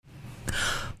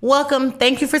Welcome.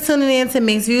 Thank you for tuning in to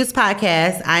Mixed Views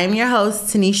Podcast. I am your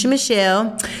host, Tanisha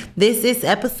Michelle. This is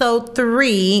episode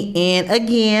 3. And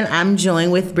again, I'm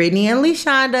joined with Brittany and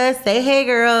Leshonda. Say hey,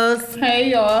 girls. Hey,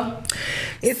 y'all.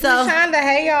 It's Leshonda.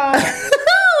 Hey, y'all.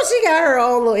 She got her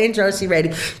own little intro. She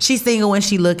ready. She's single when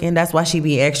she looking. That's why she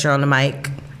be extra on the mic.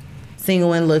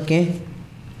 Single when looking.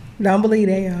 Don't believe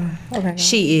that, y'all. Okay.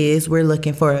 She is. We're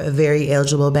looking for a very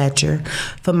eligible bachelor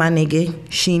for my nigga.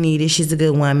 She needed. She's a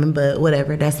good woman, but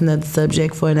whatever. That's another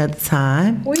subject for another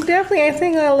time. We definitely ain't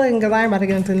single and looking because I ain't about to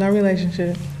get into no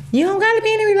relationship. You don't got to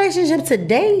be in a relationship to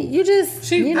date. You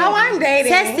just, I'm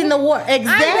dating. Testing the water.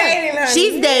 Exactly. I'm dating her.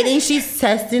 She's dating. She's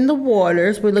testing the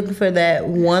waters. We're looking for that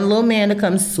one little man to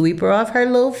come sweep her off her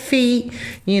little feet.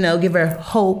 You know, give her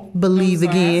hope. Believe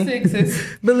again.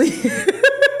 Believe.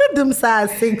 Them size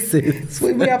 6s.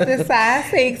 Sweep me up this size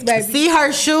 6, baby. See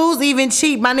her shoes even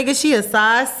cheap. My nigga, she a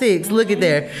size 6. Look at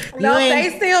there. No,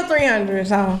 they still 300,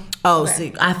 so. Oh,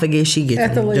 see, I forget she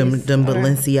gets them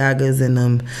Balenciagas and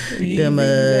them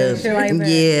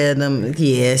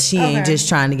she ain't just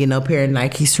trying to get no pair of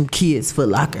Nikes from Kids Foot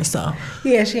Locker. So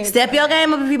yeah, she ain't. Step your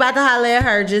game up if you about to holler at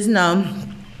her. Just know.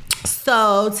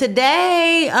 So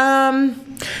today,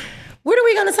 what are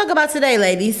we going to talk about today,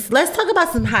 ladies? Let's talk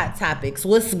about some hot topics.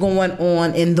 What's going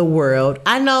on in the world?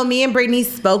 I know me and Brittany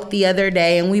spoke the other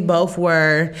day, and we both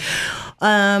were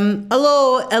a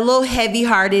little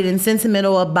heavy-hearted and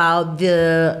sentimental about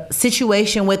the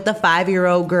situation with the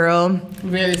 5-year-old girl.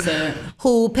 Very sad.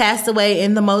 Who passed away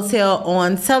in the motel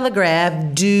on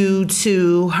Telegraph due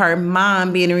to her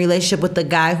mom being in a relationship with a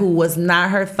guy who was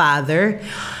not her father.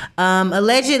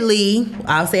 Allegedly,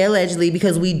 I'll say allegedly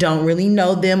because we don't really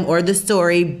know them or the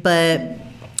story, but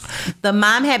the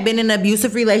mom had been in an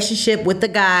abusive relationship with the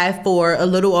guy for a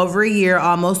little over a year,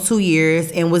 almost 2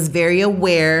 years, and was very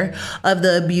aware of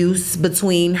the abuse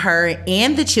between her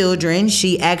and the children.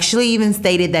 She actually even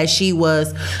stated that she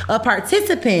was a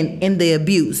participant in the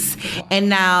abuse. And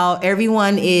now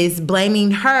everyone is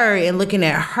blaming her and looking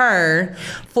at her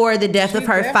for the death of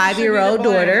her 5-year-old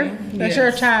daughter. That's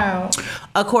your child.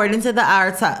 According to the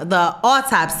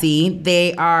autopsy,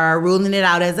 they are ruling it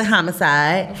out as a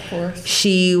homicide. Of course.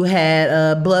 She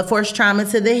had blood force trauma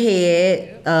to the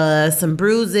head, some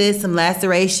bruises, some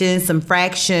lacerations, some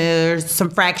fractures.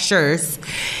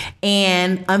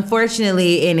 And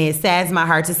unfortunately, and it saddens my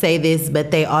heart to say this,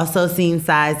 but they also seen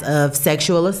signs of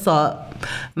sexual assault.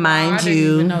 Mind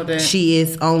you, she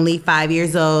is only 5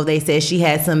 years old. They said she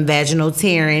had some vaginal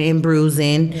tearing and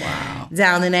bruising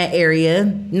down in that area.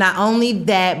 Not only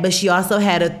that, but she also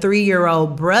had a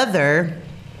 3-year-old brother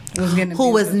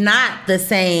who was not the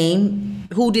same,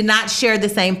 who did not share the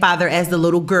same father as the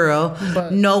little girl.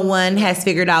 But no one has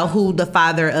figured out who the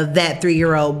father of that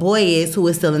 3-year-old boy is, who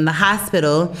is still in the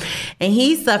hospital. And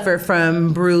he suffered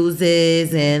from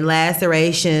bruises and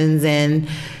lacerations and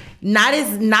not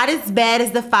as bad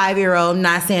as the 5-year-old.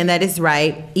 Not saying that it's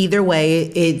right. Either way,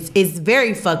 it's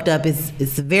very fucked up.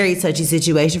 It's a very touchy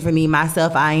situation for me.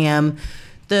 Myself, I am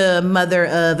the mother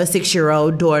of a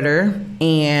 6-year-old daughter.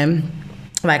 And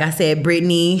like I said,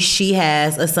 Brittany, she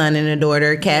has a son and a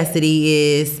daughter.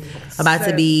 Cassidy is about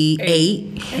to be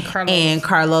 8. And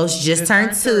Carlos just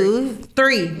turned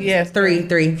 3. Yes.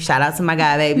 3. Shout out to my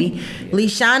guy, baby.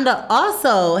 Leshonda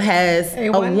also has a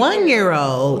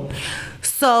 1-year-old.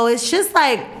 So it's just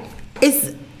like,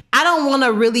 I don't want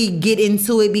to really get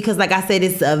into it because, like I said,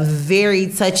 it's a very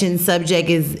touching subject.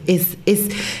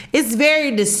 It's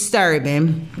very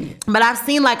disturbing. But I've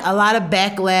seen like a lot of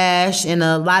backlash and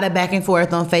a lot of back and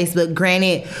forth on Facebook.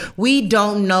 Granted, we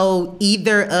don't know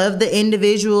either of the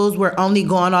individuals. We're only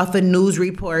going off of news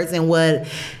reports and what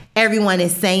everyone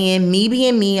is saying. Me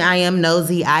being me, I am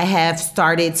nosy. I have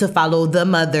started to follow the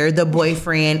mother, the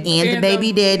boyfriend, and the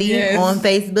baby daddy on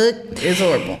Facebook. It's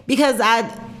horrible. Because I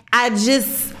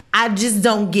just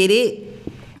don't get it.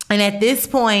 And at this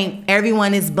point,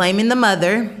 everyone is blaming the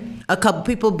mother. A couple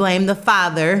people blame the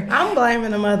father. I'm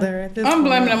blaming the mother at this point. I'm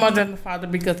blaming the mother and the father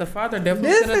because the father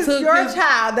definitely This is your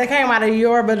child that came out of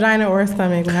your vagina or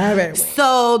stomach.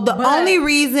 So the only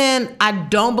reason I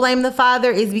don't blame the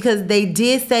father is because they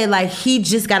did say like he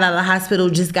just got out of the hospital,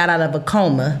 just got out of a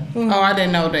coma. Mm-hmm. Oh, I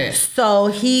didn't know that. So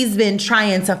he's been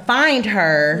trying to find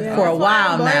her for a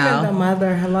while now. The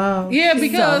mother, hello. Yeah,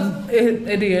 because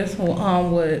it is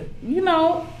what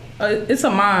it's a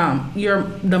mom.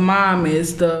 The mom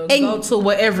is the go-to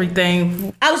with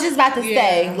everything. I was just about to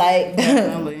say, like,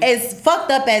 as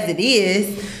fucked up as it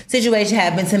is, situation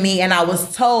happened to me, and I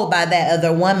was told by that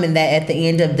other woman that at the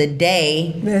end of the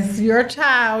day, that's your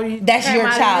child. That's your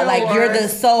child. Like, you're the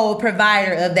sole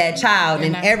provider of that child.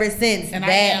 And ever since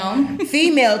that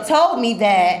female told me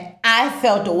that, I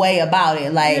felt a way about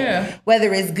it. Like,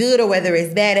 whether it's good or whether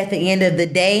it's bad, at the end of the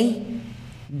day,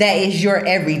 that is your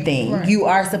everything. Right. You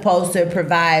are supposed to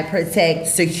provide, protect,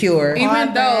 secure.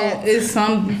 Even though it's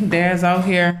some dads out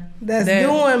here that's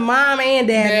doing mom and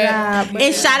dad job.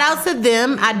 And shout out to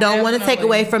them. I don't want to take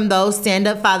away from those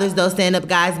stand-up fathers, those stand-up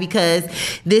guys, because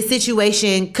this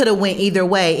situation could have went either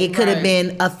way. It could have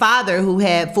been a father who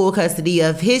had full custody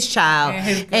of his child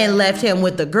and left him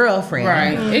with a girlfriend.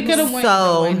 Right. It could have went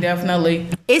either way, definitely.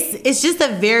 It's just a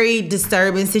very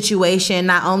disturbing situation.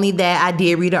 Not only that, I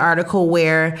did read an article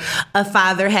where a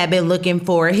father had been looking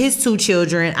for his 2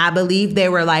 children. I believe they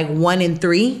were like 1 and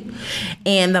 3.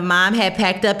 And the mom had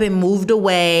packed up and moved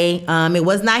away. It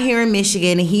was not here in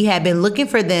Michigan, and he had been looking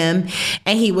for them,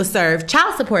 and he was served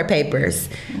child support papers.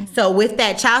 So with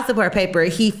that child support paper,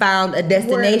 he found a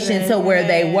destination to where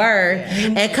they were,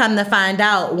 and come to find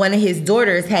out, one of his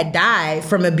daughters had died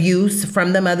from abuse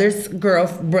from the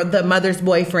mother's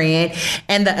boyfriend,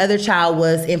 and the other child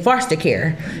was in foster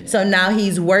care. So now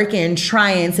he's working,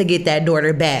 trying to get that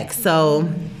daughter back. So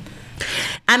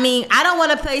I mean, I don't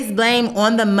want to place blame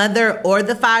on the mother or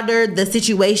the father. The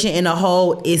situation in a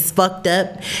whole is fucked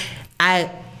up.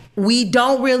 We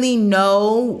don't really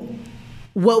know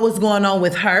what was going on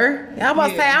with her. I'm about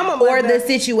to say, I'm a mother. Or the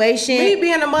situation. Me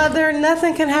being a mother,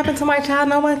 nothing can happen to my child.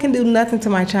 No one can do nothing to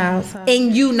my child. So.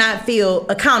 And you not feel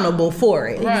accountable for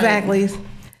it. Right. Exactly.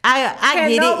 I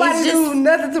get it. Nobody do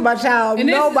nothing to my child. And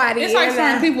nobody. It's like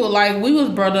certain people, like, we was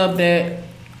brought up that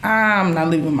I'm not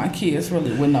leaving my kids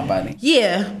really with nobody.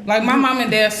 Yeah. Like, my mom and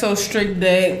dad so strict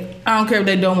that I don't care if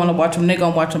they don't want to watch them. They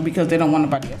gonna watch them because they don't want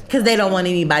nobody else. Because they don't want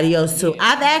anybody else to.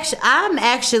 Yeah. I'm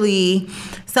actually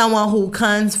someone who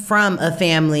comes from a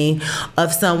family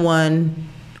of someone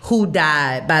who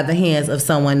died by the hands of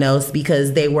someone else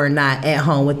because they were not at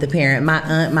home with the parent. My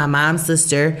aunt, my mom's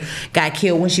sister, got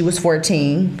killed when she was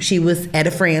 14. She was at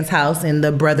a friend's house, and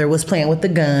the brother was playing with the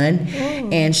gun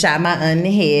and shot my aunt in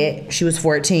the head. She was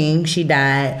 14. She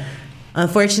died.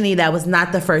 Unfortunately, that was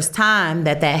not the first time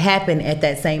that happened at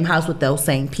that same house with those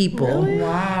same people. Really?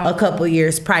 Wow. A couple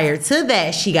years prior to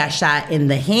that, she got shot in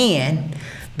the hand.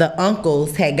 The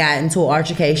uncles had gotten into an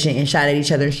altercation and shot at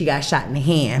each other, and she got shot in the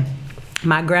hand.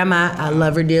 My grandma, I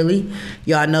love her dearly.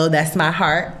 Y'all know that's my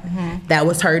heart. Mm-hmm. That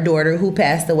was her daughter who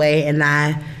passed away, and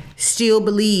I still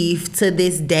believe to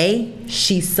this day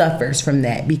she suffers from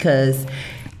that because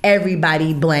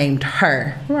everybody blamed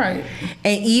her. Right.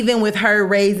 And even with her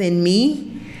raising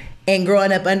me and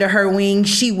growing up under her wing,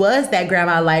 she was that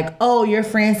grandma, like, oh, your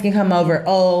friends can come over.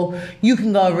 Oh, you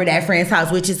can go over to that friend's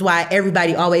house, which is why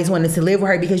everybody always wanted to live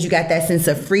with her, because you got that sense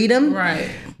of freedom. Right.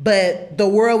 But the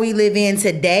world we live in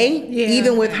today,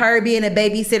 even with her being a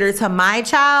babysitter to my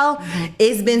child,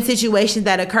 it's been situations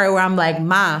that occur where I'm like,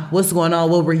 Ma, what's going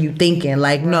on? What were you thinking?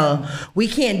 Like, no, we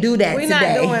can't do that today. We're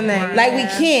not doing that. Like, we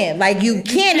can't. Like, you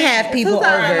can't have people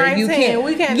over. You can't.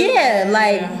 We can't do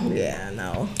that.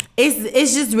 No.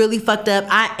 It's just really fucked up.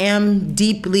 I am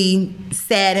deeply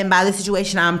saddened by the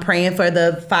situation. I'm praying for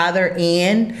the father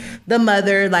and the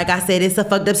mother. Like I said, it's a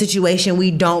fucked up situation.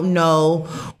 We don't know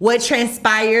what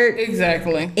transpired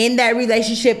exactly in that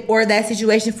relationship or that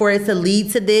situation for it to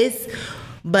lead to this.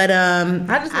 But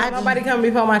I just want nobody come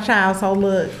before my child. So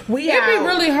look, it'd be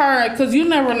really hard because you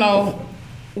never know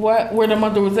where the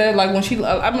mother was at. Like when she,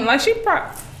 I mean, like she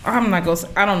probably. I'm not gonna.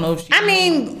 I don't know if she. I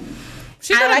mean.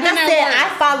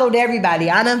 I followed everybody.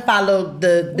 I done followed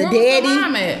the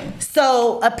daddy.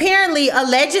 So apparently,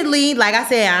 allegedly, like I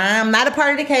said, I'm not a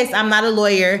part of the case. I'm not a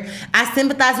lawyer. I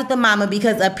sympathize with the mama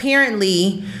because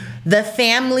apparently the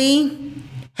family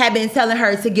had been telling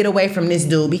her to get away from this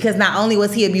dude because not only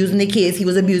was he abusing the kids, he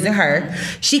was abusing her.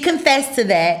 She confessed to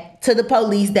that to the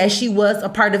police that she was a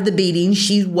part of the beating.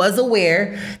 She was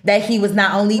aware that he was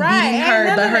not only beating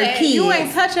her but her kids. You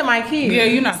ain't touching my kids. Yeah,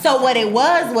 you're not. So what it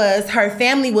was her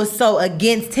family was so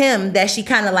against him that she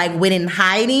kind of like went in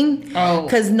hiding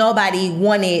because nobody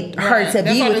wanted her to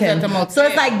be with him. So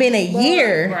it's like been a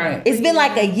year. Right. It's been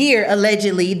like a year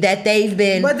allegedly that they've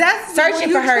been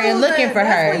searching for her and looking for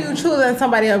her. That's when you choosing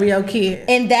somebody over your kid.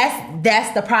 And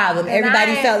that's the problem.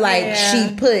 Everybody felt like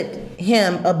she put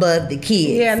him above the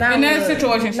kids. Yeah, in that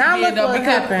situation, she did though,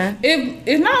 because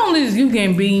if not only is you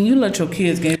getting beaten, you let your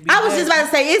kids get beaten. I was just about to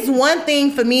say, it's one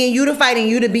thing for me and you to fight and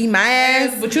you to beat my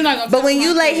ass, but you're not gonna. But when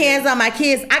you lay hands on my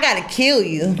kids, I gotta kill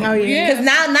you. Oh yeah. Because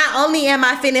now not only am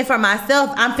I fending for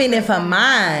myself, I'm fending for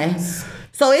mine.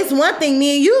 So it's one thing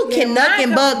me and you can nuck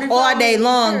and buck all day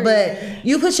long, but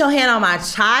you put your hand on my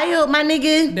child, my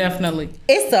nigga. Definitely.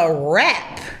 It's a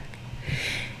wrap.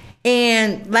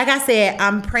 And like I said,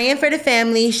 I'm praying for the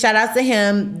family. Shout out to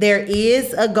him. There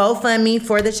is a GoFundMe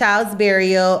for the child's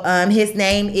burial. His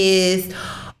name is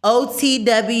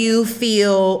OTW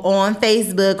Phil on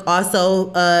Facebook. Also,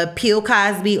 Peel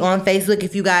Cosby on Facebook.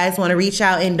 If you guys want to reach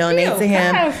out and donate to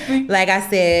him, Cosby. Like I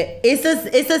said, it's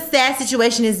a sad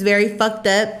situation. It's very fucked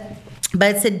up.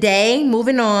 But today,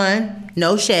 moving on,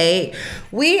 no shade,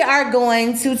 we are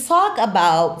going to talk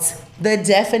about the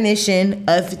definition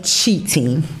of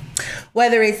cheating.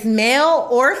 Whether it's male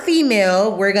or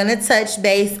female, we're going to touch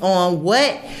base on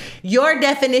what your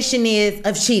definition is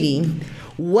of cheating.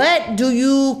 What do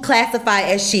you classify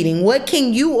as cheating? What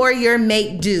can you or your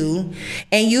mate do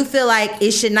and you feel like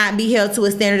it should not be held to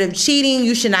a standard of cheating?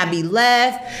 You should not be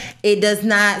left. It does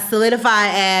not solidify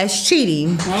as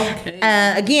cheating. Okay.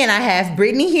 Again, I have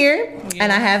Brittany here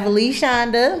and I have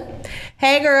Leshonda.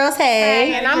 Hey girls,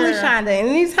 hey. And I'm Leshonda.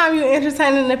 Anytime you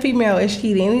entertaining a female is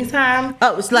cheating. Anytime.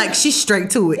 Oh, it's like she's straight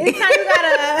to it. Anytime you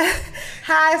gotta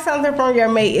hide something from your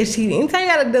mate is cheating. Anytime you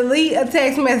gotta delete a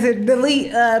text message,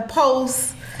 delete a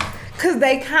post because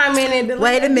they commented.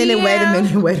 Wait a minute.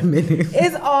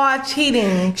 It's all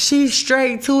cheating. She's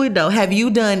straight to it though. Have you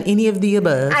done any of the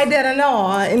above? I didn't know,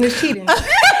 and it's cheating.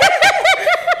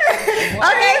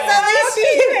 Okay, so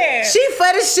she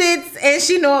for the shits and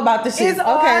she know about the shits. It's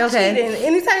all cheating.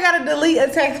 Anytime you gotta delete a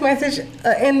text message,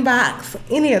 inbox,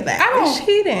 any of that, it's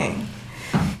cheating.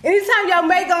 Anytime your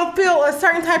mate gonna feel a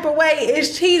certain type of way,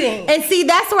 it's cheating. And see,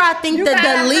 that's where I think the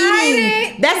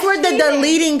deleting, that's where the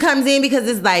deleting comes in because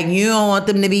it's like you don't want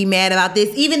them to be mad about this,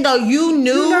 even though you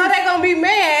knew. You know they're gonna be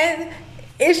mad.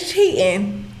 It's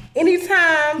cheating.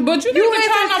 Anytime, but you can't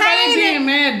control nobody being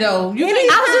mad though. I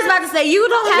was just about to say you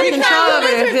don't have control over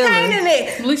their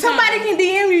feelings. Somebody can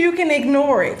DM you can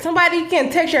ignore it. Somebody can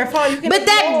text your phone, you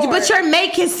can but your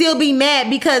mate can still be mad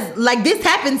because like this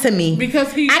happened to me.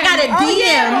 Because I got a DM.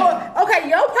 Yeah. Okay,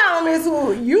 your problem is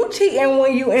you cheating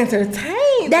when you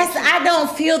entertain. I don't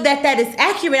feel that is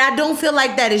accurate. I don't feel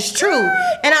like that is true.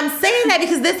 And I'm saying that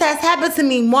because this has happened to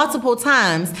me multiple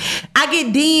times. I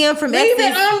get DM from exes. Leave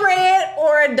it unread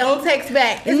or don't text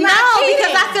back. It's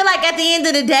because I feel like at the end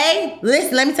of the day,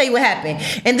 listen, let me tell you what happened.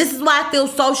 And this is why I feel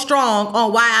so strong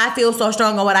on why I feel so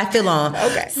strong on what I feel on.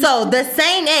 Okay. So the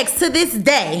same ex to this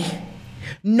day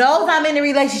knows I'm in a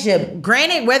relationship.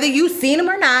 Granted, whether you've seen him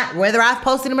or not, whether I've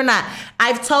posted him or not,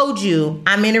 I've told you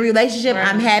I'm in a relationship. Right.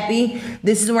 I'm happy.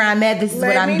 This is where I'm at. This is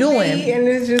what I'm doing. And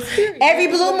it's just every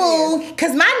blue moon,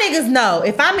 because my niggas know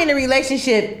if I'm in a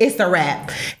relationship, it's a wrap.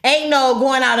 Ain't no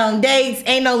going out on dates.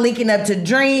 Ain't no linking up to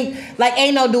drink. Like,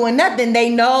 ain't no doing nothing.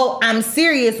 They know I'm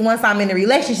serious once I'm in a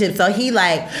relationship. So he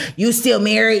like, you still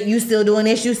married? You still doing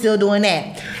this? You still doing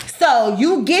that? So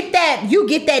you get that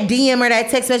DM or that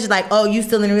text message like, oh, you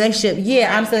still in a relationship?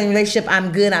 Yeah, I'm still in a relationship.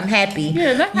 I'm good. I'm happy.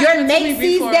 Yeah, your mate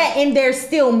sees that and they're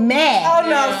still mad. Oh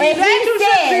no, and that you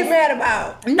should be mad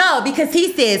about. No, because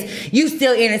he says you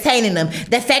still entertaining them.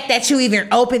 The fact that you even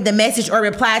opened the message or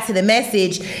replied to the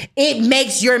message, it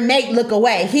makes your mate look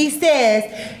away. He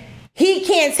says he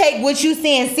can't take what you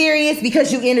saying serious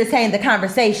because you entertained the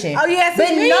conversation. Oh yes, but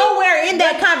nowhere in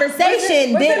that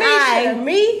conversation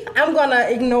I'm gonna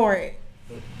ignore it.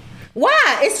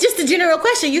 Why? It's just a general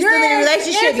question. You're still in a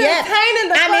relationship? Yeah.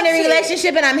 I'm in a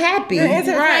relationship and I'm happy.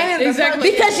 Right,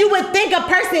 exactly. Because you would think a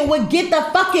person would get the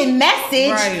fucking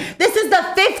message. Right. This is the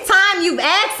 5th time you've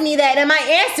asked me that and my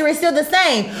answer is still the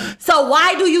same. So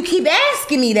why do you keep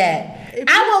asking me that?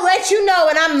 I will let you know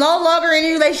when I'm no longer in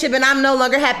a relationship and I'm no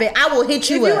longer happy. I will hit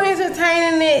you up. If you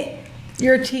entertaining it,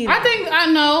 you're cheating. I think I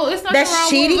know it's not. That's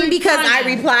cheating because I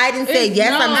replied and said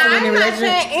yes. I'm still in a relationship.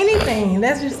 I'm not saying anything.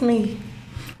 That's just me.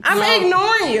 I'm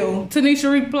ignoring you.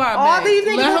 Tanisha replied all these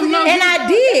things. Let him know. And I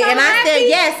did. And I said,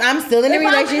 yes, I'm still in a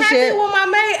relationship. If I'm happy with my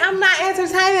mate, I'm not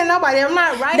entertaining nobody. I'm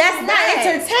not writing. That's not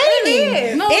entertaining.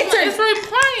 It is. No, it's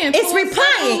replying. It's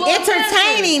replying.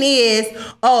 Entertaining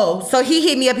is, so he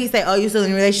hit me up. He said, oh, you still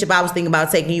in a relationship? I was thinking about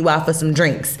taking you out for some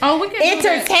drinks. Oh, we can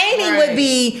entertaining would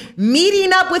be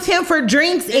meeting up with him for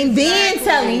drinks and then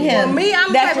telling him. Well, me,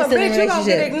 I'm the type of bitch you gonna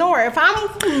get ignored. If I'm,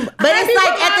 but it's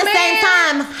like at the same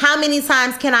time, how many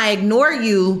times can I ignore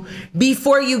you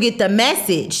before you get the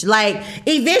message? Like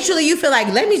eventually you feel like,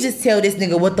 let me just tell this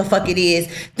nigga what the fuck it is,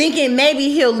 thinking maybe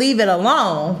he'll leave it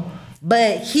alone,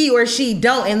 but he or she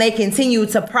don't, and they continue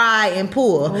to pry and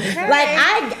pull. Okay. Like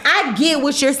I get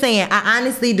what you're saying. I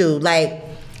honestly do. Like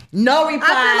no reply.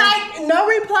 I feel like no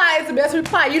reply is the best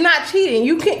reply. You're not cheating.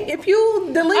 You can if you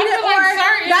delete it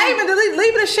or not even delete,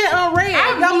 leave the shit on red.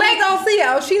 Your mate gonna see it.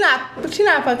 Oh, she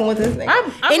not fucking with this thing.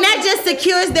 And that just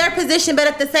secures their position. But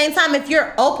at the same time, if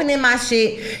you're opening my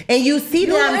shit and you see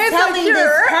that I'm telling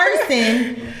this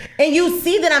person and you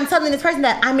see that I'm telling this person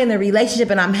that I'm in a relationship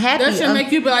and I'm happy. That should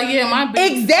make you be like, yeah, my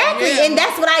bitch. Exactly, and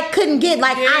that's what I couldn't get.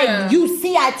 Like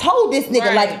I told this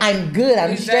nigga like I'm good,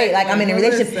 I'm straight, like I'm in a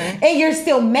relationship, and you're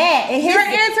still mad. And his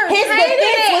defense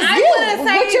was you.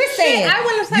 What you're saying? I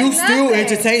wouldn't say you still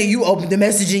entertaining. You opened the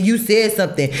message and you said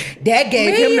something that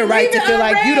gave him the right to feel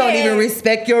like you don't even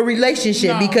respect your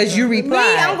relationship because you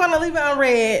replied. I'm gonna leave it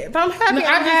unread. If I'm happy,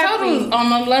 I'm happy. I just told him on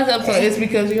my last episode, it's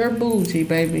because you're bougie,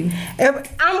 baby.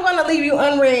 If I'm gonna leave you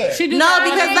unread.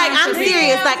 Because like I'm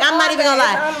serious. Like I'm not even gonna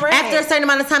lie. After a certain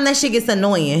amount of time, that shit gets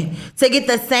annoying to get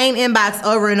the same inbox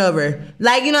over and over.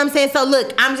 Like, you know what I'm saying? So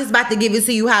look, I'm just about to give it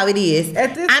to you how it is.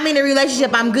 I'm in a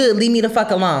relationship. I'm good. Leave me the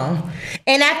fuck alone.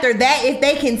 And after that, if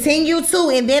they continue to,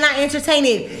 and then I entertain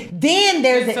it, then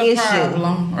there's an issue.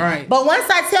 Problem. Right. But once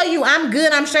I tell you I'm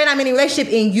good, I'm straight, I'm in a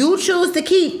relationship, and you choose to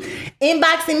keep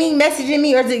inboxing me, messaging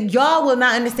me, or y'all will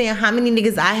not understand how many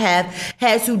niggas I have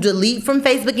had to delete from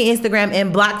Facebook and Instagram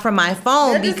and block from my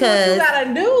phone because what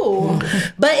you gotta do.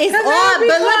 But it's all.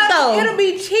 But look though, it'll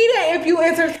be cheating if you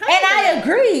entertain. And I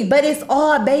agree, but it's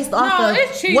all based off of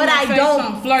what I don't.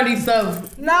 Some flirty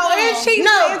stuff. No, it's cheating.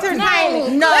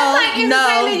 Entertaining. No, that's like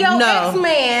entertaining your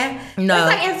ex-man. No, that's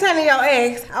like entertaining your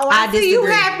ex. Oh, I see you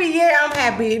happy. Yeah, I'm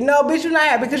happy. No, bitch, you're not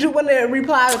happy because you wouldn't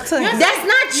reply to him. That's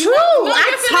not true. I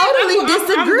totally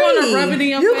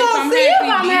disagree. You gonna see if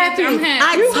I'm happy.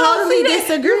 I totally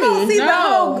disagree. You gonna see the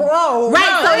whole glow.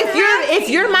 Right. So if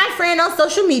you're my friend on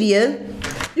social media,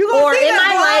 or in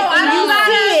my life, and you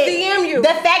see it,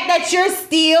 the fact that you're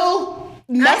still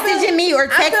messaging me or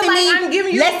texting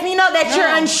me lets me know that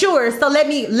you're unsure. So let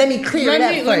me clear it up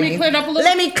for you.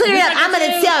 Let me clear it up. I'm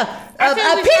gonna tell. A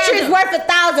picture is worth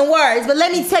 1,000 words, but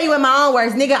let me tell you in my own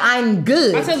words, nigga, I'm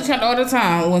good. I tell the child all the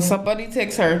time when somebody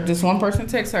texts her, just one person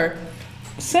texts her,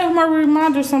 send him a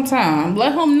reminder sometime.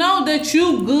 Let him know that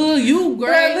you good, you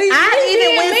great. I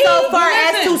even went so far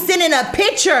as to sending a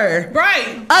picture. Right.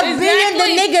 Of being the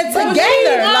nigga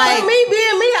together. Like me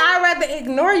being me, I'd rather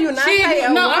ignore you, not say a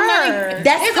word.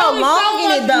 That's so long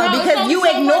in it though, because you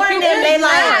ignoring them, they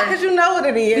like, because you know what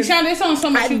it is.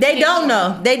 They don't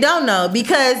know. They don't know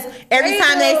because every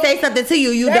time they say something to you,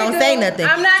 you don't say nothing.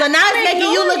 So now it's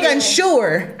making you look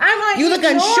unsure. I'm like, you look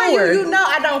unsure. You know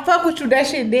I don't fuck with you. That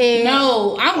shit dead.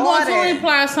 No, I'm going to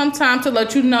reply sometime to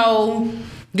let you know.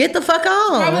 Get the fuck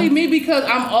on. Probably me because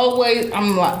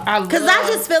because I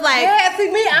just feel like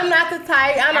see me, I'm not the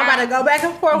type. I'm not about to go back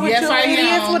and forth with you. It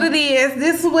is what it is.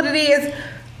 This is what it is.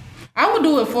 I would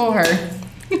do it for her.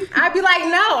 I'd be like,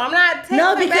 no, I'm not.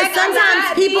 No, because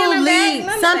sometimes people leave.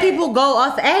 Some people go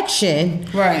off action.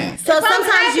 Right. So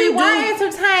sometimes you why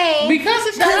entertain? Because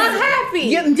it's not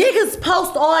happy. Niggas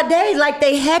post all day like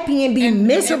they happy and be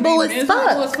miserable as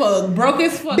fuck. Broke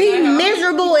as fuck. Be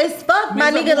miserable as fuck,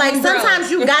 my nigga. Like sometimes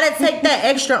you gotta take that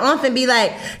extra oomph and be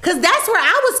like, cause that's where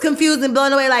I was confused and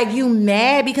blown away. Like, you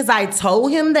mad because I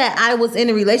told him that I was in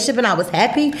a relationship and I was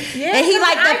happy, and he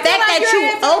like the fact that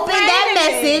you opened that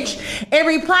message and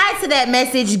reply to that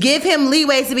message, give him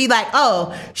leeway to be like,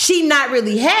 oh, she not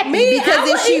really happy because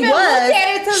if she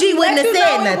was, she wouldn't have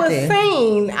said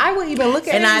nothing. I would even look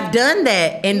at it. And I've done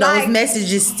that, and those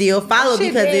messages still follow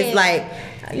because it's like,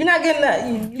 you're not getting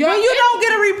when you don't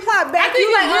get a reply back.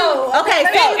 You like, oh, okay.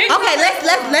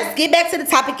 Let's get back to the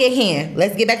topic at hand.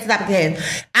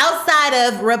 Outside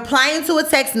of replying to a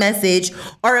text message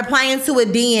or replying to a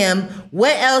DM,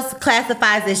 what else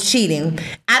classifies as cheating?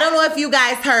 I don't know if you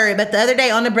guys heard, but the other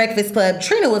day on the Breakfast Club,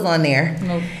 Trina was on there,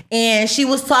 and she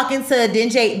was talking to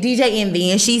DJ Envy,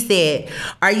 and she said,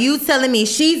 "Are you telling me?"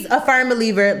 She's a firm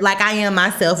believer, like I am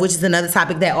myself, which is another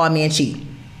topic, that all men cheat.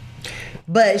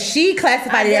 But she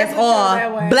classified it as all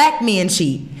black men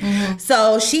cheat. Mm-hmm.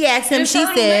 So she asked him, she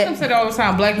said, said all the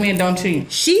time, black men don't cheat.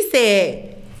 She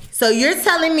said, so you're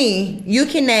telling me you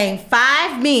can name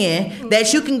 5 men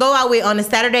that you can go out with on a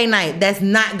Saturday night that's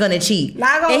not gonna cheat?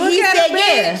 And he said,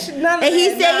 yeah. And he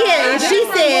said, yeah. And she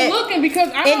said,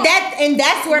 and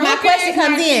that's where my question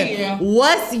comes in.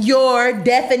 What's your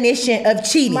definition of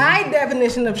cheating? My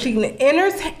definition of cheating,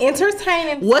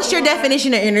 entertaining. What's your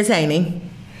definition of entertaining?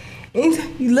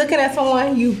 You looking at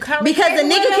someone, because a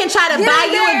nigga can try to buy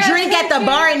you a drink at the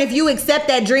bar, and if you accept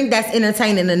that drink, that's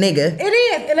entertaining a nigga. It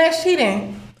is, and that's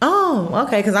cheating. Oh,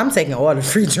 okay, because I'm taking all the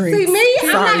free drinks. See, me,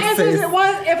 I'm not interested.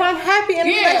 If I'm happy in a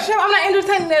relationship, I'm not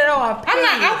entertaining that at all.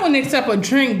 I wouldn't accept a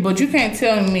drink, but you can't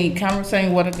tell me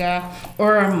conversating with a guy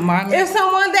or my man. If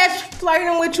someone that's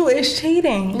flirting with you is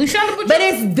cheating. But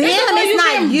it's them, it's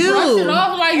not you.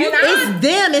 It's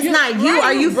them, it's not you.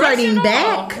 Are you flirting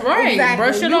back? Right, exactly.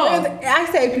 Brush it off.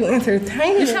 I say if you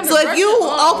entertain it. So if you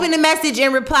open the message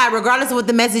and reply, regardless of what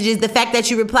the message is, the fact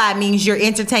that you reply means you're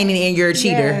entertaining and you're a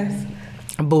cheater. Yes.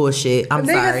 Bullshit. I'm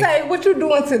sorry. Nigga say, what you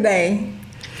doing today?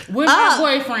 With my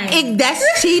boyfriend.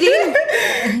 That's cheating?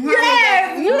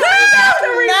 Yes. You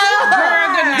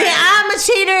Then I'm a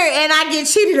cheater and I get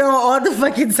cheated on all the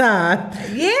fucking time.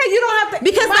 Yeah, you don't have to.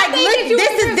 Because like, look,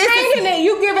 this is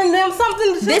you giving them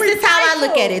something to This is how I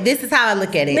look at it. This is how I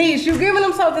look at it. Niche, you giving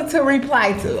them something to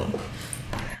reply to.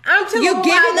 You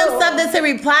giving them something to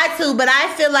reply to, but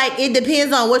I feel like it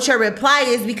depends on what your reply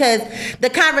is because the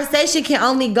conversation can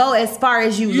only go as far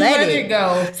as you let it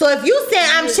go. So if you say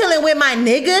I'm chilling with my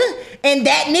nigga and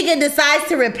that nigga decides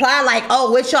to reply like,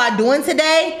 oh, what y'all doing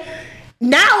today?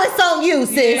 Now it's on you,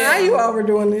 sis. Now you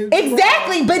overdoing this.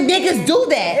 Exactly, but niggas do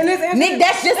that. And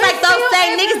that's just like those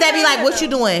same niggas that be like, what you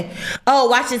doing? Oh,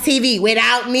 watching TV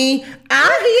without me?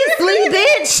 Obviously,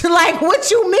 bitch. Like, what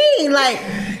you mean? Like,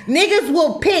 niggas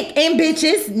will pick and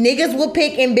bitches. Niggas will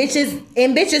pick and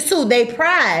bitches too. They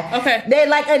pride. Okay. They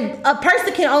like a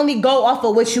person can only go off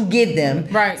of what you give them.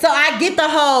 Right. So I get the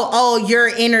whole, oh, you're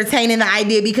entertaining the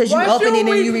idea because you open it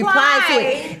and you reply to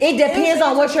it. It depends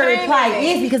on what your reply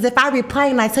is because if I reply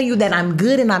and I tell you that I'm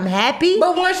good and I'm happy,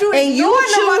 but once you and you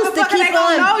choose to keep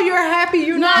on, no, you're happy.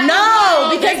 You're not.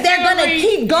 No, because they're gonna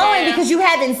keep going because you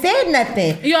haven't said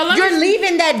nothing. You're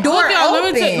leaving that door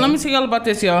open. Let me tell y'all about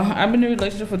this, y'all. I've been in a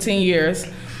relationship for 10 years,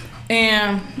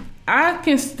 and I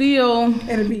can still.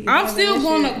 I'm still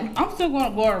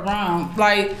gonna go around.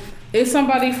 Like if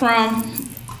somebody from,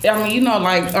 I mean, you know,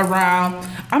 like around.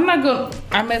 I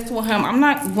mess with him. I'm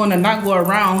not gonna not go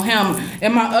around him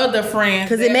and my other friends.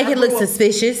 Cause it make it look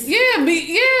suspicious. Yeah,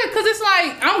 cause it's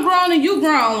like I'm grown and you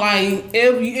grown. Like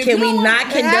if can we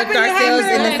not conduct ourselves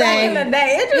in the same?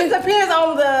 It just depends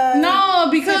on the. No,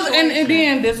 because and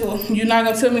then this one, you're not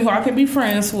gonna tell me who I can be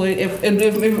friends with. If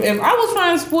I was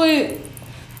friends with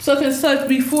such and such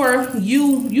before,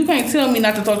 you can't tell me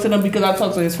not to talk to them because I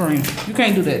talk to his friend. You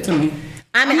can't do that to me.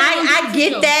 I mean, I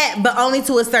get that, but only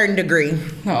to a certain degree.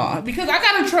 No, because I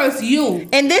gotta trust you.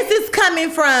 And this is coming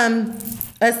from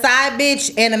a side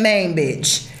bitch and a main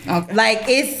bitch. Okay. Like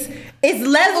it's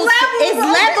levels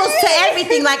to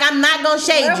everything. Like I'm not gonna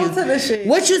shade you. To the shit.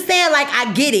 What you saying? Like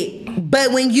I get it,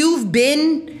 but when you've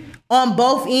been on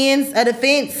both ends of the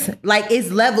fence, like it's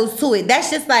levels to it.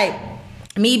 That's just like.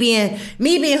 Me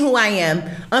being who I am.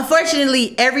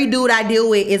 Unfortunately, every dude I deal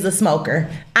with is a smoker.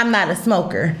 I'm not a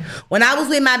smoker. When I was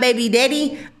with my baby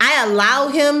daddy, I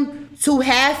allowed him to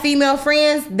have female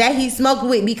friends that he smoked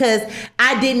with because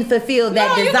I didn't fulfill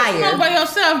that desire. You can smoke by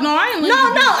yourself. No, I ain't. No,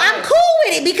 I'm cool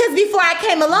with it because before I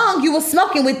came along, you was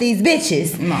smoking with these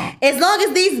bitches. No. As long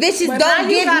as these bitches don't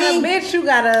give me, bitch, you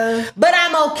gotta. But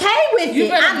I'm okay with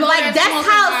it. I'm like that's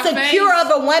how secure of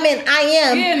a woman I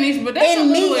am in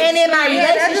me and in my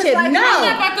relationship. Like, no,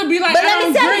 if I could be like, but I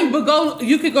don't drink, but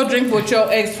you could go drink with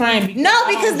your ex friend. No,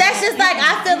 because that's just like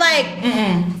I feel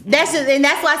like that's just, and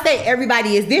that's why I say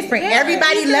everybody is different.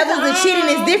 Everybody levels of cheating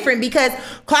is different because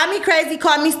call me crazy,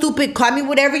 call me stupid, call me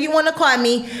whatever you want to call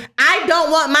me. I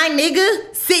don't want my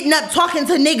nigga sitting up talking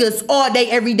to niggas all day,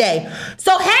 every day.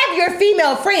 So have your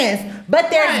female friends, but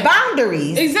there's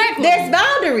boundaries. Exactly. There's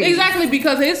boundaries. Exactly,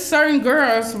 because there's certain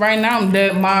girls right now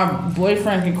that my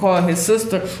boyfriend can call his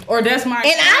sister, or that's my. And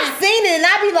I've seen it, and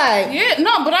I be like, yeah,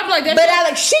 no, but I be like, that's but I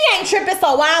like she ain't tripping,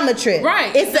 so why I'm a trip?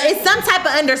 Right. It's some type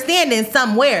of understanding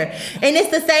somewhere, and it's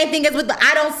the same thing as with the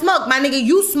I don't smoke, my nigga.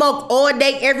 You smoke all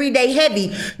day, every day,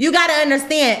 heavy. You gotta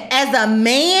understand, as a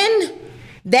man,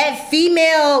 that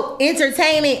female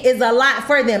entertainment is a lot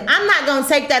for them. I'm not gonna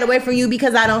take that away from you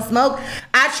because I don't smoke.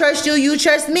 I trust you, you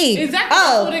trust me. Exactly.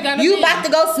 Oh, you about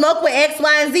to go smoke with X,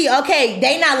 Y, and Z. Okay,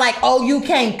 they not like, oh, you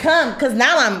can't come, because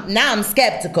now I'm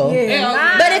skeptical.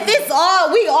 Yeah, but if it's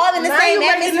all, we all in the same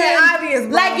atmosphere,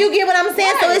 like you get what I'm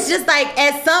saying? Right. So it's just like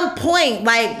at some point,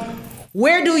 like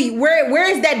where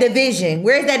is that division?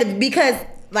 Where is that? Because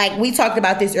like we talked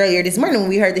about this earlier this morning when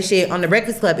we heard the shit on the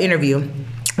Breakfast Club interview.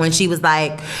 When she was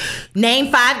like, name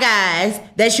 5 guys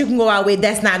that you can go out with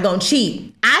that's not gonna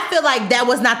cheat. I feel like that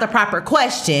was not the proper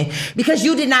question because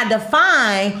you did not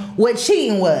define what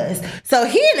cheating was. So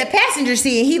he in the passenger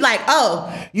seat and he like,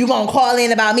 oh, you gonna call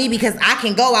in about me because I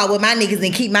can go out with my niggas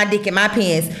and keep my dick in my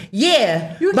pants.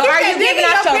 Yeah, but are you giving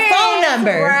out your phone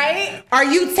number? Right? Are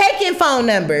you taking phone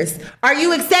numbers? Are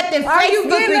you accepting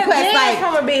Facebook requests? Like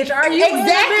from a bitch? Are you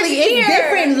exactly? It's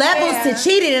different levels to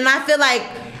cheating, and I feel like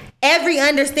every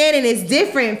understanding is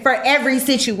different for every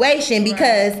situation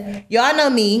because y'all know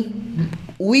me,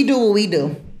 we do what we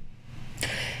do.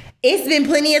 It's been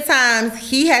plenty of times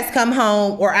he has come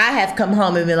home or I have come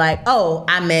home and been like, oh,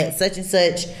 I met such and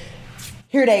such.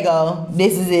 here they go.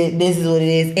 This is it. This is what it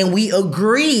is. And we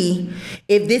agree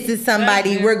if this is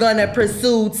somebody we're going to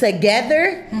pursue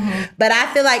together. Mm-hmm. But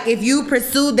I feel like if you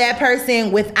pursue that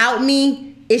person without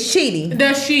me, it's cheating.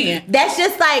 That's cheating. That's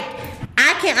just like,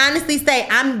 I can honestly say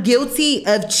I'm guilty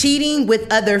of cheating with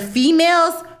other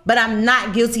females, but I'm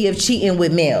not guilty of cheating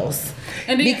with males.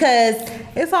 Because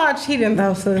it's all cheating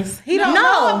though, sis. He don't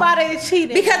know about it. It's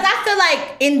cheating. Because I feel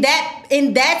like in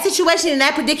that situation, in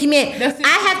that predicament,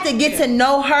 I have to get to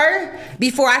know her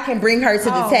before I can bring her to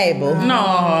the table.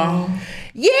 No.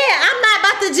 Yeah, I'm not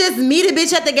about to just meet a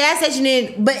bitch at the gas station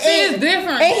it's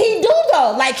different. And he do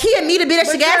though. Like he'll meet a bitch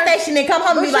at the gas station and come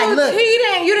home and be like, look.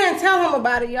 You didn't tell him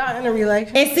about it. Y'all in a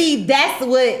relationship. And see, that's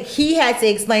what he had to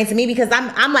explain to me because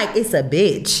I'm like, it's a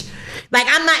bitch. Like,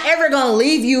 I'm not ever gonna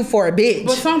leave you for a bitch.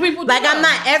 But some people do. Like, I'm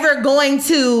not ever going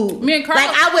to. Me and Carla,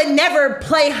 like, I would never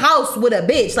play house with a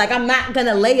bitch. Like, I'm not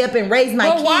gonna lay up and raise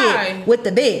my kid with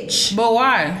the bitch. But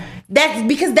why? That's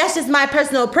because that's just my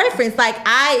personal preference. Like,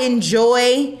 I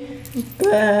enjoy.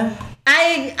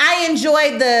 I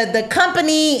enjoy the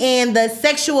company and the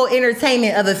sexual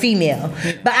entertainment of a female,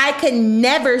 but I could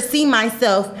never see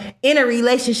myself in a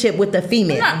relationship with a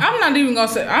female. I'm not even gonna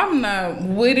say I'm not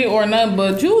with it or nothing,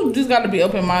 but you just got to be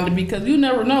open minded because you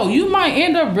never know. You might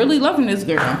end up really loving this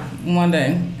girl one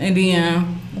day, and then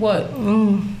what?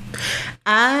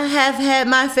 I have had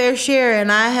my fair share,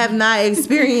 and I have not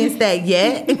experienced that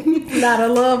yet. Not a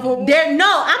love for there.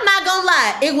 No, I'm not gonna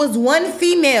lie. It was one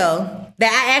female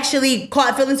that I actually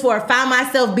caught feelings for. Found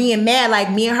myself being mad,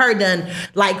 like me and her done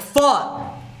like fought.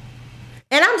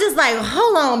 And I'm just like,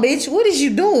 hold on, bitch, what is you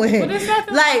doing? But it's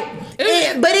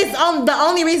not the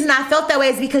only reason I felt that way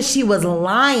is because she was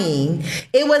lying.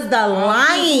 It was the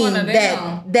lying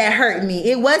that hurt me.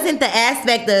 It wasn't the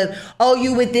aspect of, oh,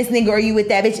 you with this nigga or you with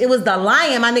that bitch. It was the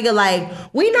lying. My nigga, like,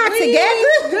 we not together.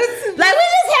 Like, we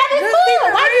just having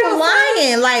fun. Why you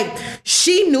lying? Like,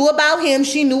 she knew about him.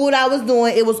 She knew what I was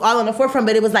doing. It was all on the forefront,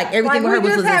 but it was like everything with her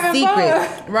was a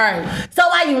secret. Right. So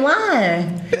why you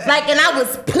lying? Like, and I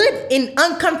was put in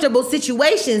uncomfortable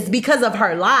situations because of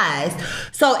her lies.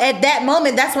 So at that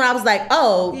moment, that's when I was like,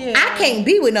 oh, I can't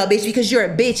be with no bitch because you're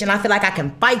a bitch and I feel like I can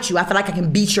fight you. I feel like I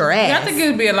can beat your ass. Yeah, I think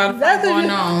it'd be a lot of stuff going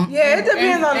on. Yeah, it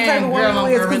depends on the type of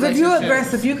woman you is. Because if you're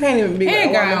aggressive, you can't even be with a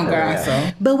woman for real.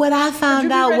 So. But what I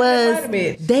found out was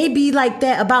they be like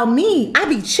that about me. I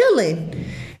be chilling.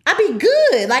 I be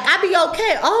good. Like, I be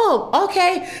okay. Oh,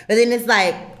 okay. But then it's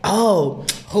like, oh,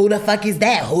 who the fuck is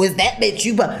that? Who is that bitch?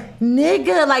 You but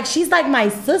nigga, like, she's like my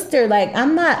sister. Like,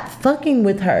 I'm not fucking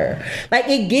with her. Like,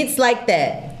 it gets like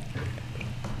that.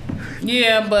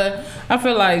 Yeah, but I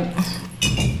feel like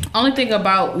only thing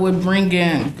about with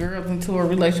bringing girls into a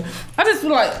relationship, I just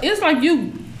feel like it's like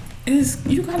you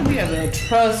gotta be able to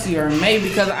trust your mate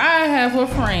because I have a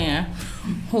friend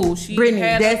who she Brittany,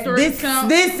 had this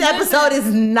episode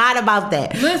is not about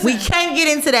that. Listen, we can't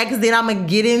get into that because then I'm gonna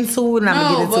get into it and I'm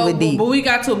gonna get into it deep. But we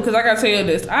got to because I gotta tell you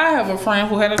this. I have a friend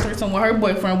who had a threesome with her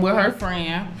boyfriend with her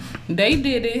friend. They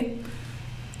did it.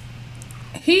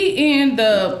 He ended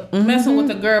up messing with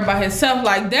the girl by himself.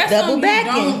 Like, that's double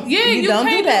backing. You don't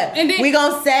do that. And then we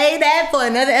gonna say that for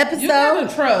another episode. You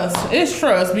gotta trust. It's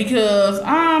trust because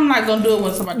I'm not gonna do it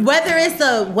with somebody. Whether it's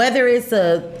a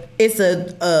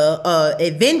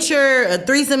adventure, a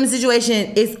threesome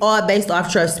situation, it's all based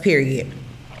off trust, period.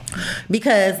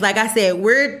 Because, like I said,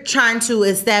 we're trying to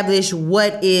establish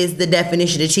what is the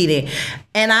definition of cheating.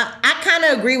 And I kind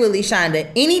of agree with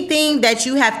LeShonda. Anything that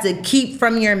you have to keep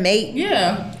from your mate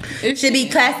should be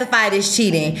classified as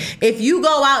cheating. If you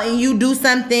go out and you do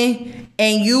something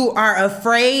and you are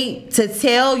afraid to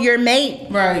tell your mate,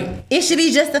 right, it should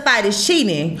be justified as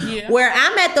cheating. Yeah. Where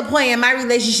I'm at the point in my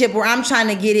relationship where I'm trying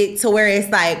to get it to where it's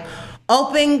like,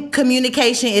 open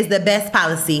communication is the best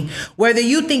policy. Whether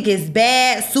you think it's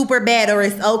bad, super bad, or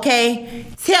it's okay,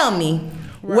 tell me.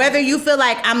 Right. Whether you feel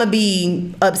like I'm going to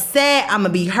be upset, I'm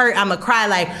going to be hurt, I'm going to cry,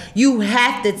 like, you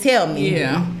have to tell me.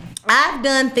 Yeah. I've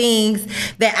done things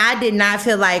that I did not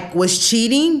feel like was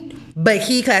cheating, but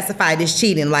he classified as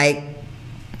cheating. Like,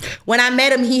 when I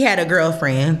met him, he had a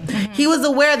girlfriend. Mm-hmm. He was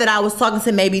aware that I was talking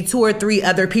to maybe 2 or 3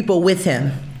 other people with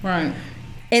him. Right.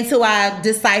 Until I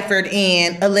deciphered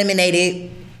and eliminated,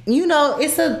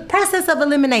 it's a process of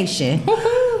elimination.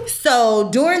 So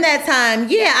during that time,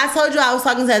 I told you I was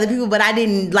talking to other people, but I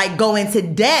didn't like go into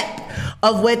depth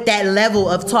of what that level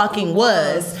of talking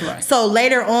was. Right. So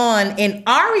later on in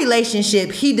our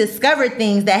relationship, he discovered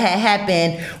things that had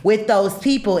happened with those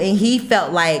people and he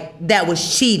felt like that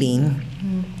was cheating.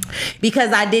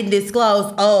 because I didn't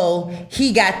disclose, oh,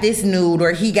 he got this nude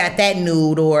or he got that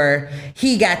nude or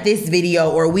he got this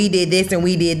video or we did this and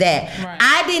we did that. Right.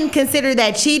 I didn't consider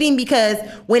that cheating because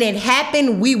when it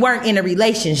happened, we weren't in a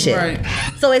relationship. Right.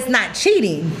 So it's not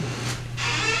cheating.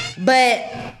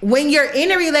 But when you're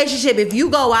in a relationship, if you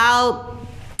go out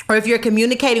or if you're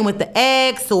communicating with the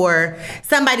ex or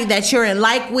somebody that you're in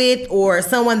like with or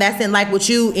someone that's in like with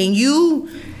you and you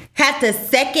have to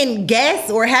second guess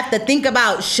or have to think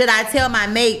about, should I tell my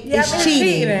mate? It's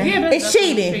cheating. It's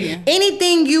cheating.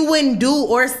 Anything you wouldn't do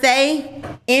or say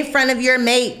in front of your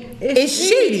mate is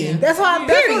cheating. That's why.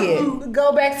 Period.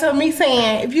 Go back to me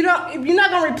saying, if you're not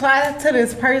gonna reply to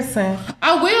this person,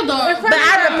 I will though. But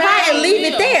I reply and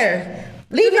leave it there.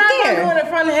 Leave it there. Do it in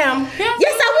front of him.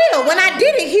 Yes, I will. When I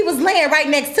did it, he was laying right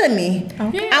next to me.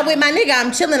 Okay. I'm with my nigga.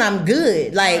 I'm chilling. I'm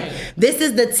good. Like, this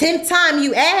is the 10th time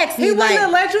you asked me. Like,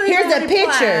 here's a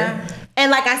picture. And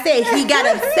like I said, he got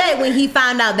upset when he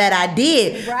found out that I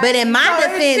did. Right. But in my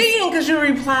defense, it's cheating because you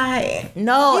replied.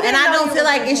 No, and I don't feel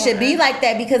like it should be like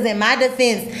that because in my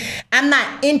defense, I'm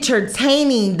not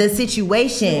entertaining the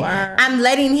situation. I'm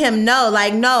letting him know,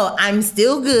 like, no, I'm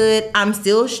still good. I'm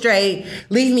still straight.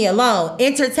 Leave me alone.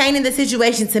 Entertaining the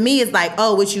situation to me is like,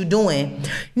 oh, what you doing?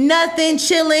 Nothing,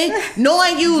 chilling,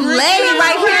 knowing you lay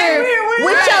right here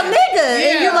with your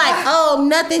nigga, and you're like, oh,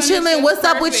 nothing, chilling. What's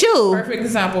up with you? Perfect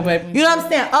example, baby. You know what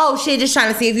I'm saying? Oh shit, just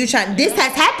trying to see if you trying. This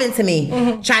has happened to me.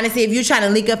 Mm-hmm. Trying to see if you trying to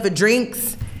link up for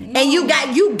drinks. No. And you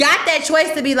got that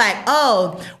choice to be like,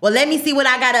 oh, well, let me see what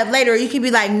I got up later. Or you could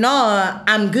be like, no,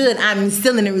 I'm good. I'm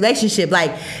still in a relationship.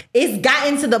 Like, it's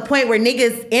gotten to the point where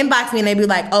niggas inbox me and they be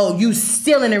like, oh, you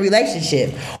still in a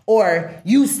relationship. Or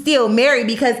you still married,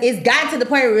 because it's gotten to the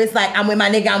point where it's like, I'm with my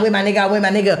nigga, I'm with my nigga, I'm with my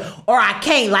nigga. Or I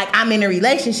can't, like, I'm in a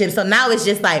relationship. So now it's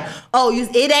just like, oh,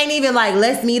 it ain't even like,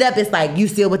 let's meet up. It's like, you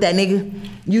still with that nigga?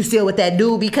 You still with that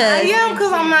dude? Because I am,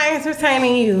 because I'm not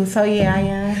entertaining you. So yeah, I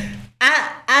am.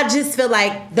 I just feel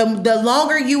like the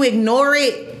longer you ignore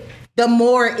it, the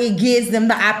more it gives them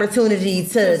the opportunity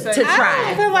to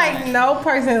try. I feel like no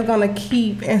person is gonna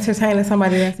keep entertaining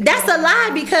somebody else. That's a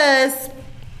lie, because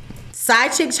side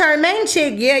chick turn main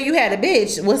chick. Yeah, you had a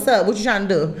bitch. What's up? What you trying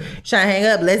to do? Trying to hang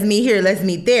up? Let's meet here. Let's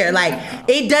meet there. Like,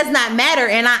 it does not matter.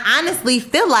 And I honestly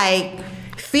feel like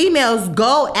females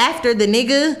go after the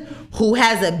nigga who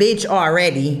has a bitch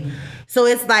already. So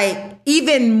it's like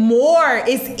even more,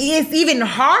 it's even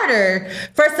harder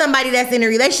for somebody that's in a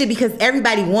relationship because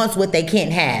everybody wants what they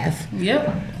can't have.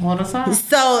 Yep, all the time.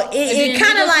 So it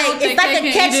kind of like, it's like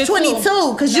a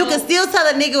catch-22, because you can still tell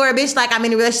a nigga or a bitch like, I'm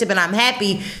in a relationship and I'm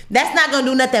happy. That's not gonna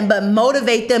do nothing but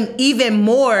motivate them even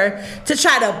more to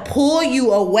try to pull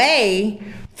you away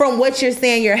from what you're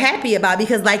saying you're happy about.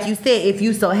 Because like you said, if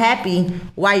you so happy,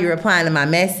 why you replying to my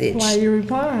message? Why you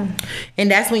replying?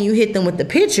 And that's when you hit them with the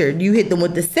picture. You hit them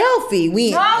with the selfie.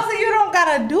 No, so you don't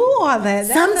gotta do all that.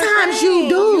 Sometimes you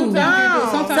do.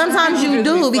 Sometimes you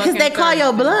do, because they call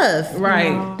your bluff.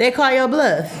 Right. No. They call your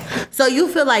bluff. So you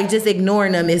feel like just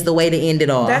ignoring them is the way to end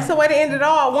it all. That's the way to end it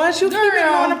all. Once you keep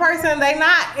ignoring a person, they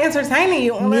not entertaining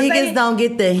you. Niggas don't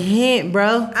get the hint,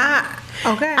 bro.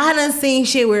 Okay. I done seen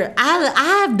shit where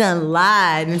I've done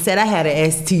lied and said I had an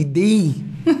STD.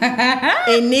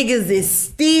 And niggas is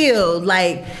still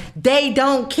like, they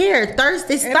don't care. Thirst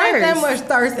is thirst. Ain't that much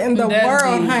thirst in the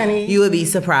world, honey. You would be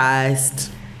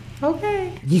surprised.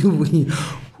 Okay. I'm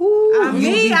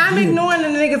ignoring the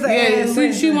niggas.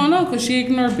 Yeah, she won't know because she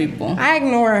ignore people. I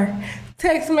ignore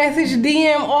text message,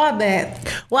 DM, all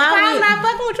that. Well, I'm not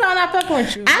fucking with you. I'm not fucking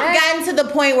with you. I've gotten to the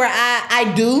point where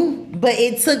I do, but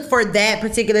it took for that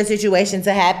particular situation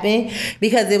to happen,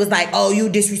 because it was like, oh, you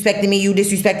disrespecting me, you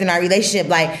disrespecting our relationship.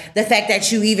 Like, the fact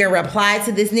that you even replied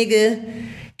to this nigga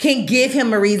can give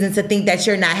him a reason to think that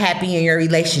you're not happy in your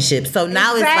relationship. So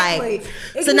now it's like,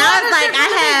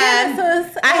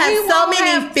 I have so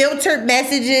many filtered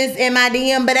messages in my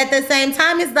DM, but at the same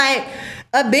time, it's like,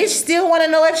 a bitch still want to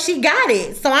know if she got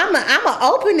it. So I'ma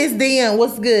open this DM.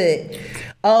 What's good?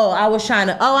 Oh,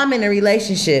 I'm in a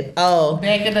relationship. Oh.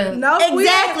 Back it up. No,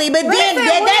 exactly. But then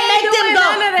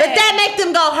that make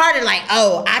them go harder. Like,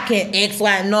 oh, I can X,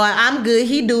 Y, no, I'm good.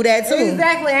 He do that too.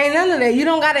 Exactly. Ain't none of that. You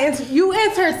don't gotta, you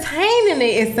entertaining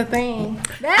it is the thing.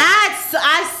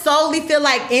 I solely feel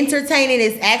like entertaining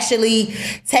is actually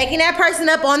taking that person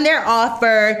up on their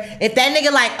offer. If that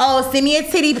nigga like, oh, send me a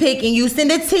titty pic, and you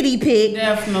send a titty pic.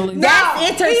 Definitely.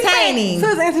 That's entertaining. So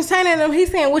it's entertaining him.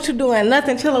 He's saying, what you doing?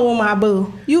 Nothing, chilling with my boo.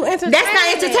 You entertaining. That's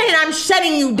not entertaining. I'm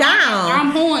shutting you down.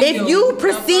 I'm on if you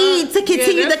proceed to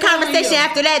continue the conversation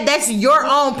after that, that's your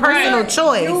own personal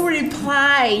choice. You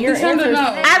reply. You're entertaining.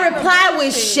 I reply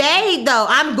with shade though.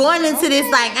 I'm going into this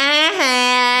like,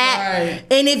 Right.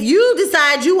 And if you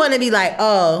decide you want to be like,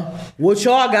 oh, what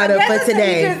y'all got up for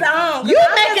today? You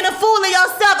making a fool of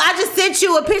yourself. I just sent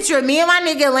you a picture of me and my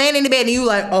nigga laying in the bed and you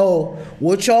like, oh,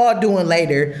 what y'all doing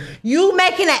later? You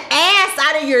making an ass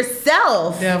out of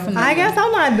yourself. Definitely. I guess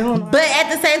I'm not doing that. But at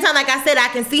the same time, like I said, I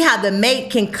can see how the mate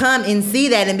can come and see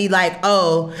that and be like,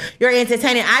 oh, you're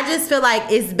entertaining. I just feel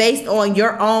like it's based on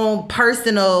your own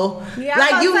personal,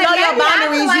 like you know your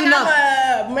boundaries, like you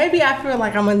know. Maybe I feel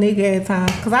like I'm a nigga at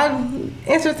times because I'm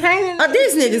entertaining.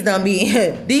 These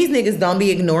niggas don't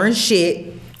be ignoring shit.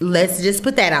 Let's just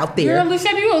put that out there. Girl,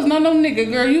 listen, you was no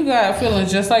nigga. Girl, you got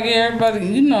feelings just like everybody.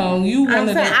 You know, you want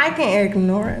to. I can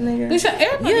ignore it, nigga. Listen,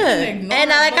 everybody can ignore and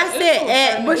like I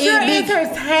said, but you're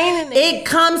entertaining it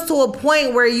comes to a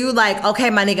point where you like, okay,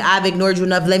 my nigga, I've ignored you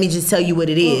enough. Let me just tell you what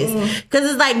it is. Because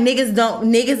it's like niggas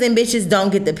and bitches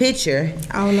don't get the picture.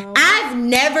 Oh no. I've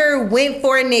never went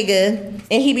for a nigga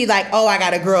and he be like, oh, I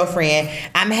got a girlfriend.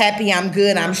 I'm happy. I'm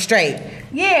good. I'm straight.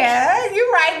 Yeah,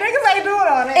 you right. Niggas ain't doing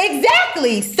all that.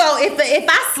 Exactly. So if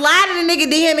I slide in a nigga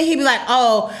DM and he be like,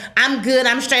 oh, I'm good,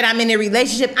 I'm straight, I'm in a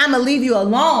relationship, I'ma leave you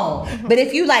alone. But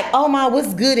if you like, oh my,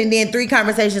 what's good? And then 3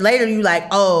 conversations later, you like,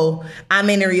 oh, I'm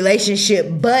in a relationship.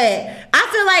 But I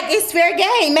feel like it's fair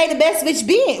game. May the best bitch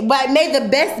be, but may the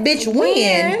best bitch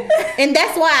win. And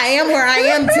that's why I am where I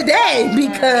am today,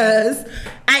 because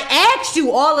I asked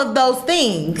you all of those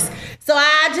things. So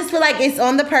I just feel like it's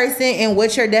on the person and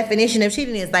what your definition of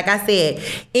cheating is. Like I said,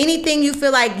 anything you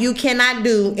feel like you cannot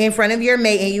do in front of your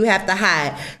mate and you have to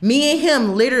hide. Me and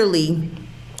him literally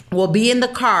will be in the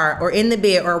car or in the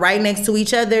bed or right next to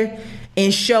each other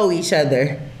and show each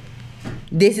other,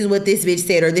 this is what this bitch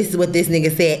said or this is what this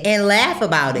nigga said, and laugh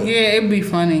about it. Yeah, it'd be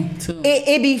funny too.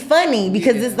 It'd be funny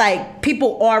because it's like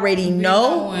people already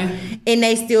know and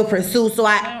they still pursue. So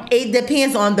it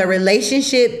depends on the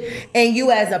relationship and you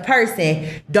as a person.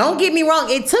 Don't get me wrong,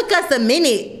 it took us a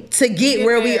minute to get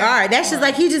where we are. That's just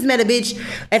like he just met a bitch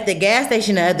at the gas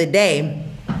station the other day.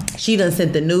 She done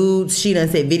sent the nudes, she done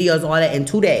sent videos, all that in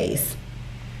 2 days.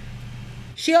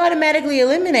 She automatically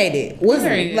eliminated. What's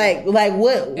like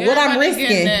what I'm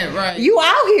risking? Right. You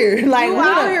out here. Like you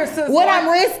out here, sister. What I'm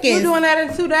risking. You doing that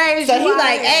in 2 days. So he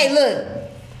like, hey, look,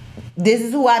 this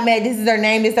is who I met, this is her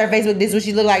name, this is her Facebook, this is what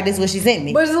she look like, this is what she sent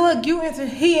me. But look,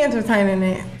 he entertaining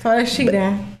it. So that's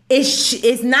cheating.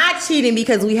 It's not cheating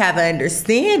because we have an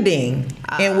understanding,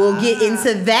 and we'll get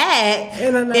into that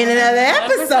in another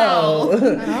episode.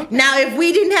 Okay. Now, if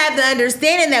we didn't have the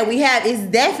understanding that we have, it's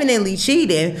definitely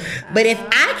cheating. But if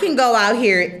I can go out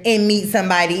here and meet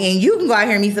somebody, and you can go out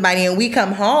here and meet somebody, and we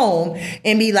come home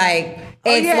and be like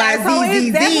X, Y, Z, so it's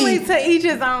Z, definitely Z, to each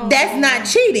his own. that's not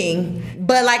cheating.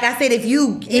 But like I said, if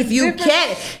you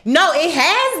can't, no, it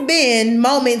has been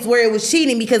moments where it was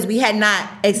cheating because we had not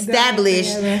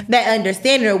established that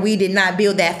understanding, or we did not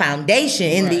build that foundation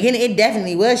in the beginning. It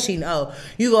definitely was cheating. Oh,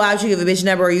 you go out, you give a bitch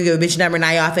number, or you give a bitch number,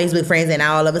 now y'all Facebook friends, and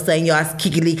now all of a sudden y'all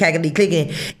kickily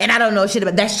clicking, and I don't know shit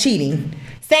about that's cheating.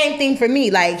 Same thing for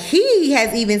me. Like, he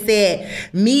has even said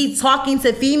me talking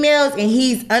to females and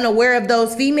he's unaware of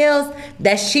those females,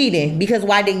 that's cheating. Because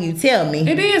why didn't you tell me?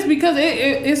 It is because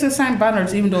it's the same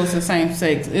boundaries, even though it's the same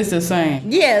sex. It's the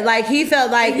same. Yeah, like he felt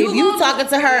like if you talking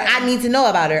to her, I need to know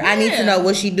about her. Yeah. I need to know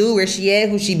what she do, where she at,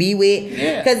 who she be with.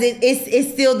 Because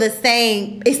it's still the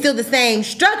same. It's still the same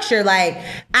structure. Like,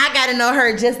 I gotta know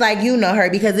her just like you know her,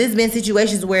 because there's been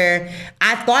situations where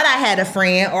I thought I had a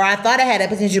friend or I thought I had a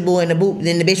potential boy in the boot.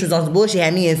 Then the bitch was on some bullshit,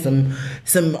 had me in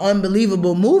some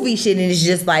unbelievable movie shit, and it's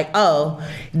just like, oh,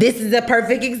 this is a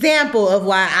perfect example of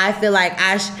why I feel like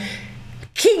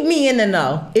keep me in the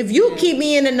know. If you keep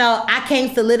me in the know, I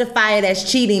can't solidify it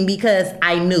as cheating because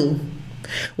I knew.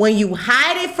 When you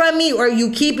hide it from me or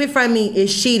you keep it from me,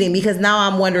 it's cheating, because now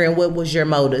I'm wondering what was your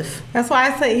motive. That's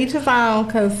why I say each his own,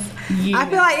 because I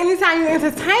feel like anytime you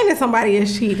entertaining somebody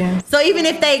is cheating. So even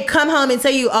if they come home and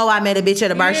tell you, oh, I met a bitch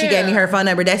at a bar, she gave me her phone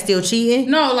number, that's still cheating?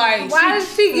 No, like, why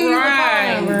does she give you the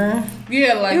phone number?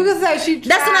 Yeah, like, you can say she tried.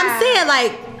 That's what I'm saying,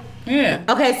 like. Yeah.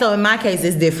 Okay, so in my case,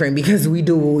 it's different because we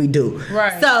do what we do.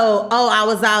 Right. So, I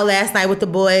was out last night with the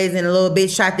boys and a little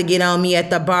bitch tried to get on me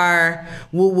at the bar.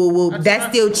 Woo, woo, woo.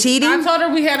 That's still cheating? I told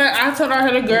her I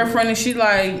had a girlfriend and she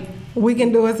like, we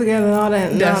can do it together and all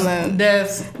that. Is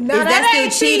that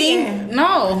still cheating?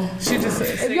 No. She just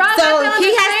said. So he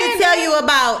has to tell you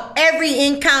about every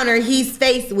encounter he's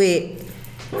faced with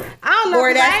I don't know.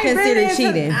 Or that's considered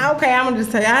cheating. Okay, I'm gonna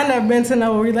just tell you, I never been to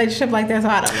no relationship like that, so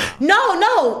I don't know.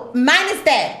 No, minus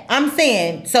that. I'm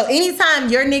saying, so anytime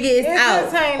your nigga is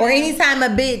out, or anytime a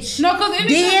bitch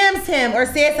DMs him or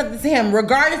says something to him,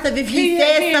 regardless of if he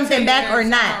says something back or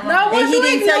not, and he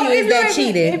didn't tell you, is that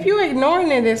cheating? If you're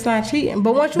ignoring it, it's not cheating.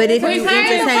 But once you if you entertain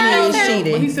it, it's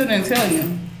cheating. But he still didn't tell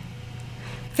you.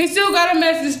 He still got a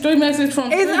message, 3 messages from.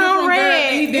 It's on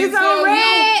red. It's on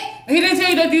red. He didn't tell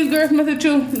you that these girls message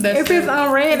you. If it's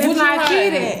on red, it's not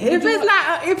cheating.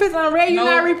 If it's on red, you're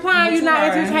not replying. You're not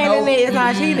entertaining it. It's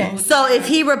not cheating. So if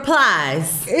he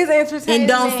replies, it's entertaining and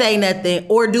don't say nothing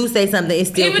or do say something, it's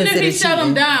still considered cheating. Even if he shut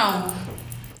him down,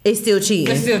 it's still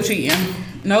cheating. It's still cheating.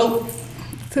 Nope.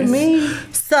 To me.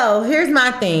 So here's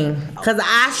my thing, because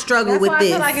I struggle with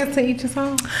this. I feel like it's to each his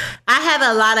own. I have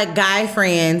a lot of guy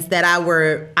friends that I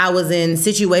was in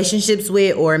situationships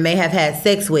with or may have had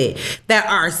sex with that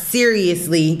are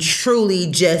seriously,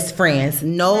 truly just friends.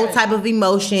 No type of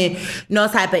emotion, no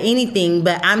type of anything.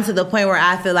 But I'm to the point where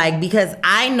I feel like because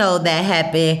I know that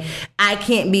happened, I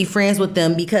can't be friends with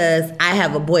them because I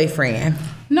have a boyfriend.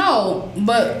 No,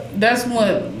 but that's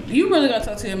what you really gotta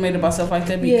talk to your mate about stuff like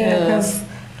that because.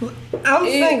 I'm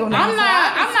single now. I'm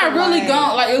not really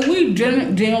gone. Like if we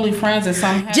genuinely friends or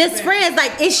something. Just friends,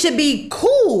 like it should be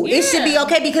cool. Yeah. It should be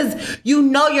okay because you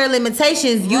know your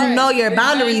limitations, you know your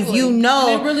boundaries, you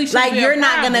know, really like you're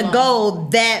not gonna go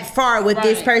that far with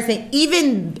this person,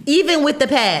 even with the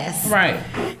past. Right.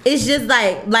 It's just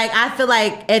like I feel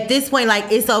like at this point,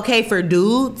 like it's okay for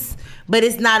dudes. But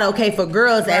it's not okay for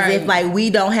girls as if like we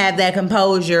don't have that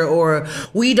composure or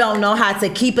we don't know how to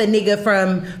keep a nigga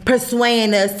from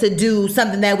persuading us to do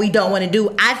something that we don't want to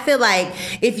do. I feel like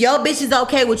if your bitch is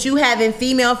okay with you having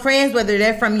female friends, whether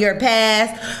they're from your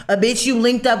past, a bitch you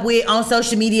linked up with on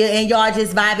social media and y'all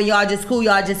just vibing, y'all just cool,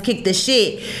 y'all just kick the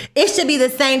shit, it should be the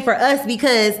same for us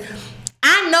because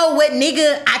I know what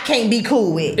nigga I can't be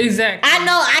cool with. Exactly. I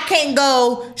know I can't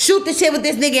go shoot the shit with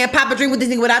this nigga and pop a drink with this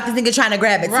nigga without this nigga trying to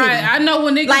grab it. Right. I know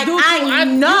when niggas like, do I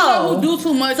know who do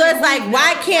too much. So it's like,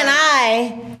 why can't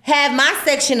I have my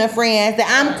section of friends that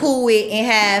I'm cool with and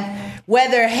have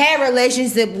whether had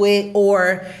relationship with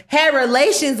or had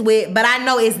relations with, but I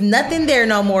know it's nothing there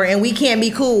no more and we can't be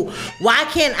cool. Why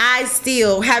can't I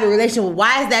still have a relationship with?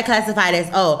 Why is that classified as,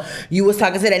 oh, you was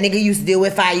talking to that nigga you used to deal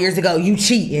with 5 years ago, you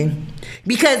cheating?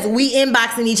 Because we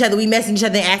inboxing each other, we messaging each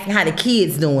other and asking how the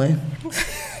kids doing.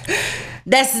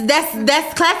 That's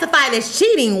classified as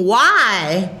cheating.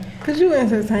 Why? Cause you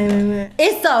entertaining it.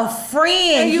 It's a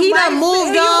friend. He done moved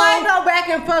on. You might go back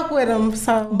and fuck with him.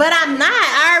 So, but I'm not.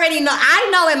 I already know. I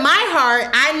know in my heart.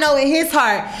 I know in his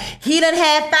heart. He done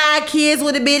had 5 kids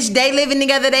with a bitch. They living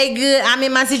together. They good. I'm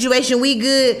in my situation. We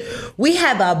good. We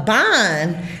have a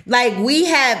bond. Like we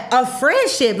have a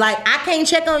friendship. Like I can't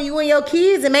check on you and your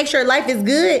kids and make sure life is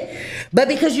good. But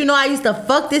because you know I used to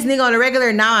fuck this nigga on a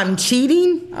regular, now I'm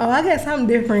cheating. Oh, I guess I'm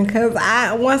different. Cause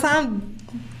once I'm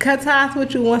cut ties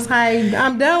with you, once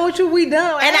I'm done with you, we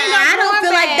done. And I don't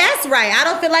feel like that's right. I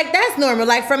don't feel like that's normal.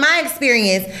 Like from my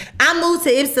experience, I moved to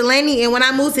Ypsilanti, and when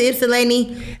I moved to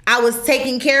Ypsilanti, I was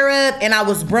taken care of and I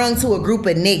was brung to a group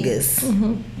of niggas.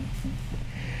 Mm-hmm.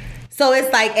 So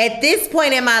it's like at this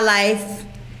point in my life,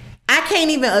 I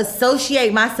can't even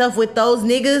associate myself with those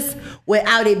niggas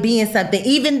without it being something.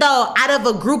 Even though out of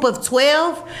a group of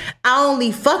 12, I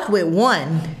only fuck with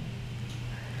one.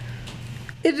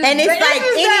 And it's like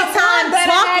anytime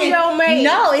talking.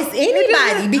 No, it's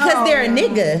anybody because they're a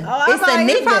nigga. It's a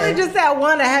nigga. You probably just that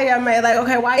one to have your mate. Like,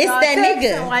 okay, why? It's that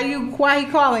nigga. Why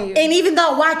he calling you? And even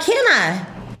though, why can't I?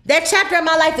 That chapter of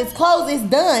my life is closed. It's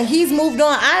done. He's moved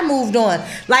on. I moved on.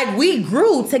 Like we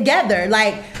grew together.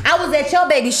 Like I was at your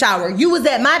baby shower. You was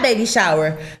at my baby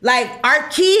shower. Like our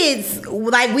kids,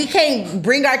 like we can't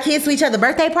bring our kids to each other's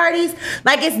birthday parties.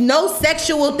 Like it's no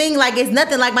sexual thing. Like it's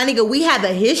nothing. Like my nigga, we have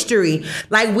a history.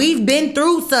 Like we've been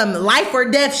through some life or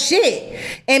death shit.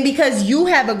 And because you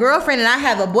have a girlfriend and I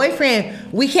have a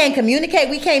boyfriend, we can't communicate.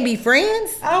 We can't be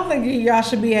friends. I don't think y'all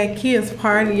should be at kids'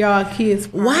 party. Y'all kids'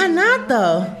 party. Why not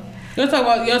though? You're talking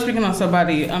about you're speaking on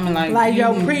somebody. I mean, like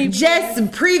your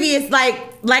previous,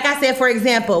 like I said, for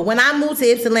example, when I moved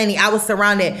to Ypsilanti, I was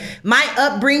surrounded. My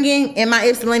upbringing and my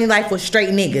Ypsilanti life was straight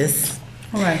niggas.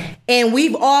 Right. And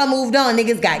we've all moved on.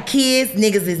 Niggas got kids.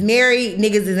 Niggas is married.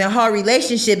 Niggas is in hard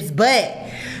relationships. But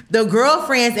the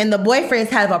girlfriends and the boyfriends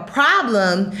have a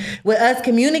problem with us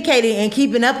communicating and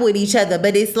keeping up with each other.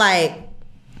 But it's like,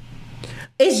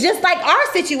 it's just like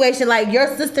our situation. Like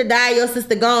your sister died, your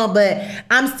sister gone, but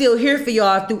I'm still here for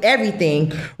y'all through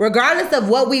everything. Regardless of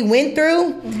what we went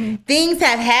through, things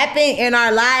have happened in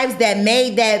our lives that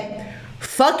made that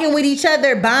fucking with each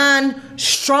other bond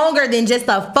stronger than just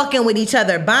a fucking with each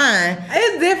other bond.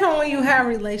 It's different when you have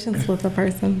relations with a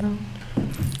person, though.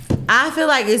 I feel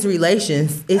like it's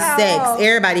relations. It's sex.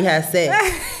 Everybody has sex.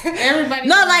 Everybody.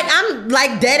 No, like I'm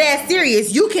like dead ass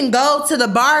serious. You can go to the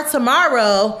bar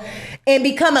tomorrow and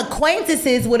become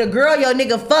acquaintances with a girl your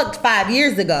nigga fucked 5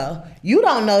 years ago. You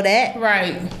don't know that.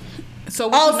 Right. So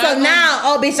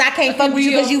now, bitch, I can't fuck with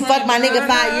you because you fucked my nigga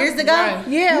 5 years ago. Right.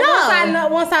 Yeah. No.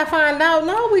 Once I find out,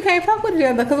 no, we can't fuck with each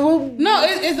other because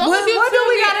it's what do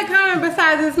we got in common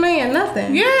besides this man?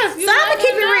 Nothing. Yes. So I'm gonna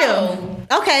keep it real.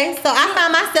 Okay, so I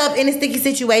found myself in a sticky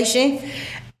situation.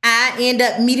 I end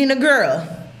up meeting a girl,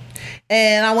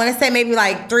 and I want to say maybe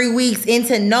like 3 weeks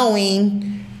into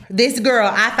knowing this girl,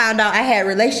 I found out I had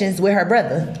relations with her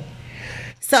brother.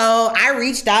 So I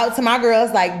reached out to my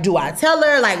girls, like, do I tell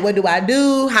her? Like, what do I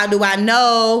do? How do I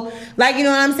know? Like, you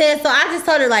know what I'm saying? So I just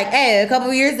told her, like, hey, a couple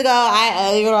of years ago,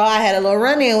 I had a little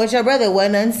run-in with your brother. It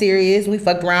wasn't nothing serious. We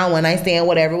fucked around, one night stand,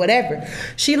 whatever.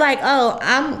 She like,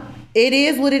 it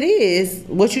is what it is.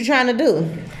 What you trying to do?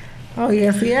 Oh,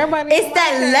 yeah. See, everybody. It's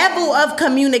that level of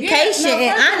communication.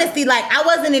 And honestly, like, I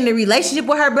wasn't in a relationship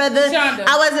with her brother. Shonda.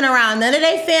 I wasn't around none of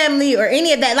their family or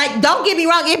any of that. Like, don't get me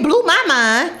wrong. It blew my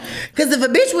mind. Because if a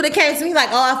bitch would have came to me like,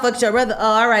 oh, I fucked your brother. Oh,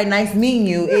 all right. Nice meeting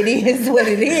you. It is what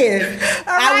it is.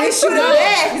 I wish you the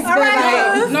best. But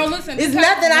like, no, listen. It's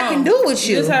nothing I can do with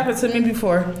you. This happened to me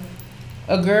before.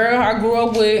 A girl I grew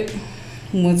up with,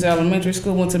 went to elementary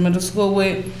school, went to middle school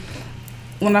with.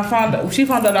 When she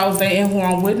found out I was dating who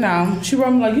I'm with now, she wrote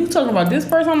me like, you talking about this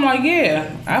person? I'm like,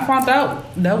 yeah. I found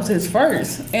out that was his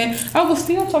first. And I was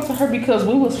still talking to her because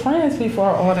we was friends before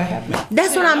all that happened.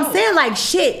 That's what I'm saying. Like,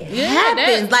 shit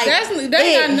happens.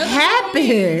 It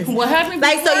happens. What happened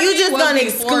like, so you just gonna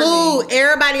exclude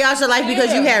everybody else your life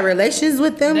because you had relations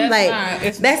with them?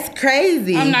 That's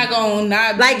crazy. I'm not gonna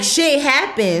not like, shit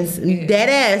happens. Dead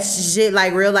ass shit,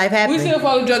 like real life happens. We still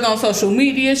follow each other on social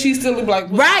media. She still be like,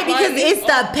 right, because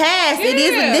it's the past. It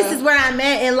isn't. This is where I'm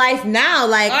at in life now.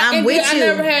 Like, I'm with you. I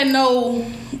never had no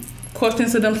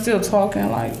questions to them still talking.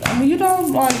 Like, I mean, you know,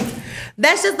 like.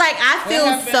 That's just like, I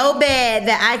feel so bad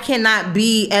that I cannot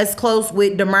be as close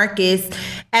with DeMarcus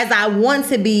as I want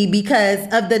to be because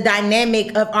of the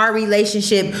dynamic of our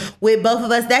relationship with both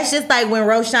of us. That's just like when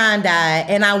Roshan died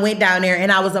and I went down there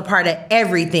and I was a part of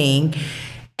everything.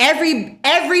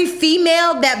 Every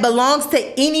female that belongs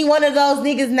to any one of those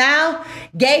niggas now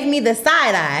gave me the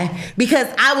side eye because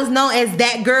I was known as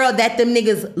that girl that them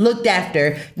niggas looked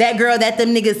after, that girl that them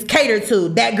niggas catered to,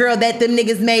 that girl that them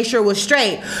niggas made sure was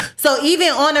straight. So even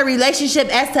on a relationship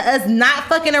as to us not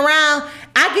fucking around,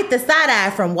 I get the side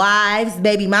eye from wives,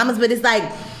 baby mamas, but it's like,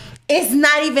 it's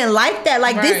not even like that.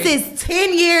 Like, right. This is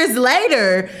 10 years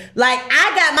later. Like,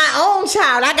 I got my own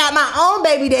child. I got my own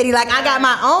baby daddy. Like, I got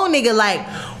my own nigga. Like,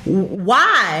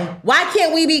 why? Why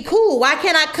can't we be cool? Why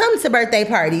can't I come to birthday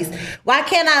parties? Why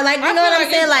can't I, like, you know what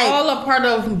I'm saying? Like, all a part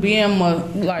of being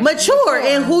mature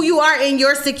and who you are in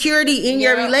your security in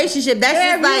your relationship.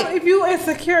 That's just like, if you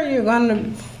insecure, you're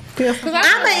gonna.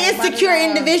 I'm an insecure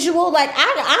individual. Like,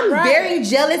 I'm very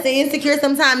jealous and insecure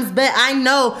sometimes, but I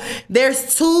know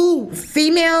there's 2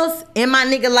 females in my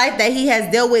nigga life that he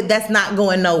has dealt with that's not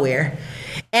going nowhere.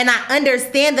 And I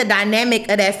understand the dynamic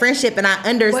of that friendship, and I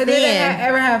understand. But did they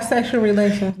ever have sexual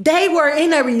relations? They were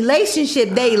in a relationship.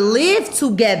 They lived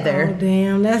together. Oh,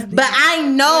 damn. But I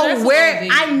know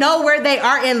where they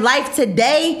are in life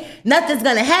today. Nothing's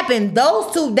gonna happen.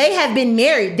 Those 2, they have been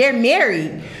married. They're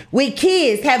married with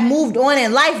kids, have moved on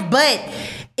in life. But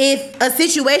if a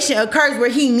situation occurs where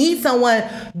he needs someone,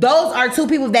 those are 2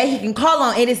 people that he can call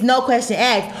on, and it's no question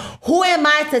asked. Who am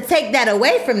I to take that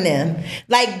away from them?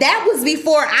 Like, that was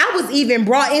before I was even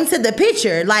brought into the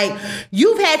picture. Like,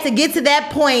 you've had to get to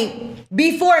that point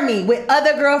before me with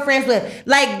other girlfriends. With,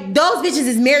 like, those bitches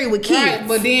is married with kids. Right,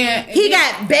 but then he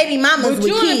got baby mamas with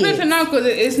kids. But you in the picture now because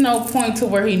it's no point to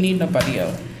where he need nobody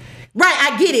else. Right,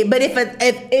 I get it, but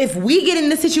if we get in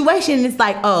the situation, it's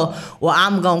like, oh, well,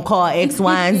 I'm gonna call X,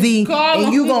 Y, and Z,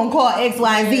 and you gonna call X,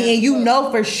 Y, and Z, and you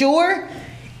know for sure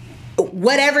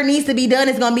whatever needs to be done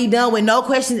is gonna be done with no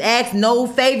questions asked, no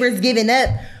favors given up.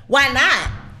 Why not?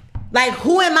 Like,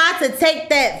 who am I to take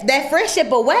that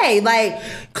friendship away? Like,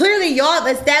 clearly y'all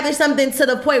established something to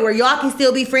the point where y'all can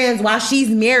still be friends while she's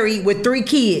married with 3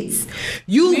 kids.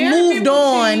 You've moved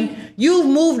on. You've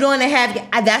moved on to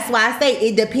have. That's why I say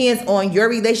it depends on your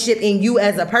relationship and you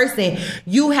as a person.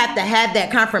 You have to have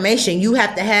that confirmation. You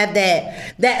have to have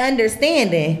that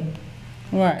understanding.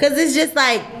 Right. Because it's just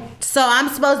like, so I'm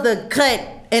supposed to cut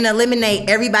and eliminate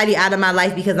everybody out of my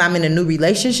life because I'm in a new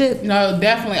relationship. No,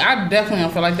 definitely. I definitely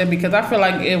don't feel like that because I feel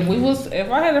like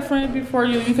if I had a friend before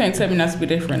you can't tell me not to be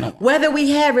different. No. Whether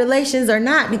we had relations or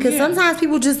not, because sometimes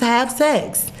people just have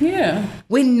sex. Yeah.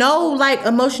 With no like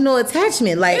emotional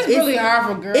attachment. Like it's really hard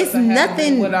for girls. It's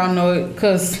nothing without no,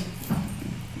 because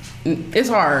it's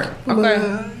hard. Okay,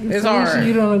 it's hard.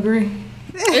 You don't agree?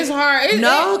 It's hard.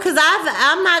 No, because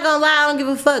I'm not gonna lie, I don't give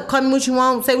a fuck. Call me what you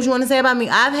want, say what you want to say about me.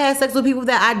 I've had sex with people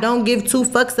that I don't give two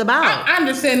fucks about. I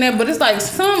understand that, but it's like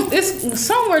it's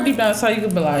somewhere deep down inside you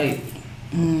could be like,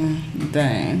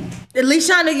 dang. At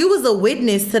least Shonda, you was a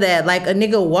witness to that. Like a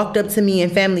nigga walked up to me in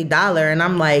Family Dollar and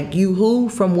I'm like, you who?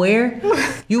 From where?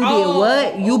 You did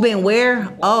what? You been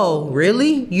where? Oh,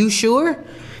 really? You sure?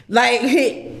 Like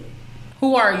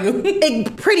who are you?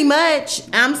 Pretty much.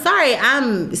 I'm sorry.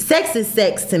 Sex is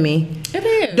sex to me. It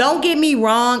is. Don't get me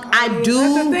wrong. I do.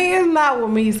 That's the thing. It's not with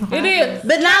me. So it is.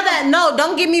 But now that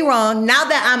don't get me wrong. Now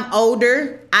that I'm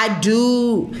older, I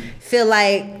do feel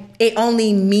like it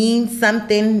only means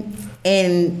something,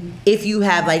 and if you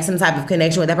have like some type of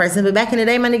connection with that person. But back in the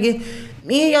day, my nigga,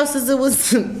 me and your sister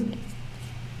was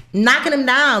knocking them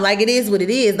down. Like it is what it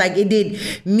is. Like it did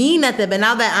mean nothing. But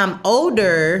now that I'm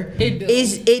older, it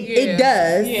does.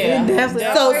 Yeah. It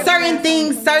definitely. So certain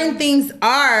things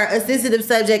are a sensitive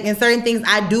subject, and certain things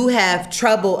I do have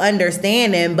trouble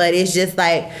understanding. But it's just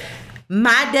like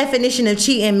my definition of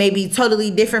cheating may be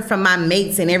totally different from my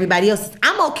mates and everybody else.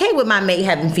 I'm okay with my mate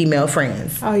having female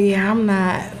friends. Oh yeah, I'm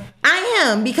not. I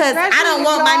am, because I don't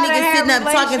want my niggas sitting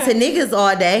up talking to niggas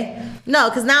all day. No,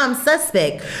 because now I'm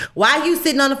suspect. Why you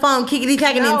sitting on the phone,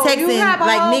 kickity-clacking and texting you have a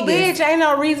like whole niggas? Bitch, ain't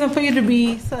no reason for you to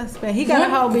be suspect. He got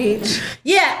a whole bitch.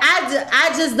 Yeah,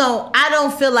 I just don't. I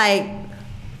don't feel like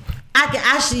I can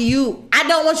actually I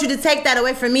don't want you to take that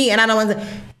away from me, and I don't want to.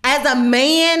 As a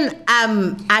man,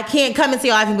 I can't come into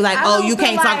your life and be like, oh, you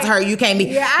can't talk to her, you can't be.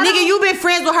 Nigga, you been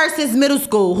friends with her since middle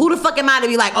school. Who the fuck am I to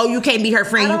be like, oh, you can't be her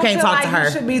friend, you can't talk to her?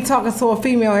 You should be talking to a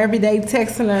female every day,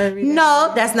 texting her every day.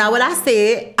 No, that's not what I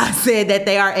said. I said that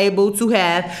they are able to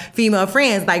have female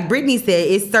friends. Like Brittany said,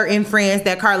 it's certain friends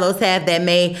that Carlos have that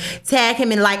may tag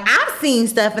him, and like I've seen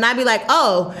stuff and I'd be like,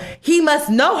 oh, he must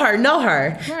know her.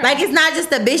 Right. Like it's not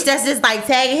just a bitch that's just like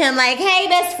tagging him like, hey,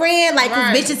 best friend. Like,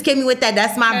 cause bitches kill me with that.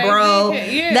 That's my bro.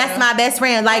 Yeah. That's my best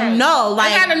friend. Like, no,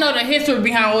 like I gotta know the history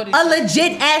behind what it is. A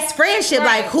legit ass friendship.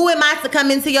 Like, who am I to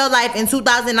come into your life in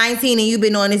 2019 and you've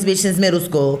been on this bitch since middle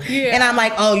school? Yeah. And I'm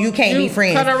like, oh, you can't be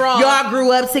friends. Y'all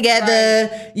grew up together.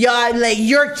 Right. Y'all like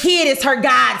your kid is her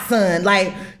godson.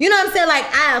 Like, you know what I'm saying? Like,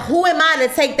 who am I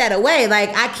to take that away?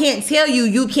 Like, I can't tell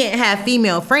you can't have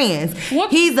female friends.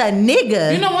 He's a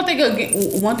nigga. You know one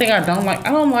thing I don't like?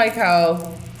 I don't like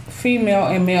how female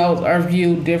and males are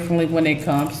viewed differently when it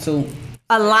comes to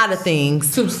a lot of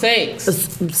things. To sex.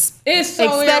 It's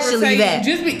so especially that.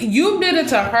 You did it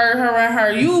to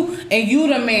her, you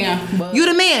the man. You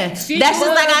the man. That's just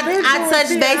like I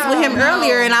touched base with him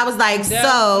earlier, and I was like,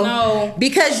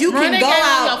 because you can go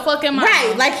out.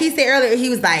 Right. Like he said earlier, he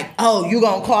was like, oh, you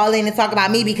gonna call in and talk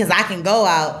about me because I can go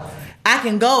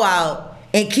out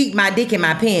and keep my dick in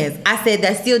my pants. I said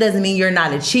that still doesn't mean you're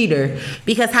not a cheater,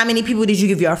 because how many people did you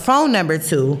give your phone number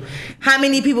to? How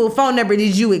many people's phone number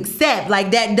did you accept?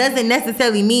 Like, that doesn't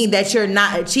necessarily mean that you're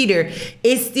not a cheater.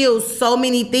 It's still so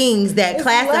many things that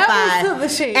classify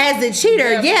as a cheater.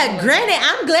 Definitely. Yeah, granted,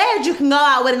 I'm glad you can go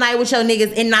out with a night with your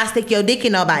niggas and not stick your dick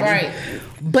in nobody. Right.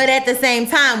 But at the same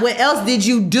time, what else did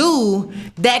you do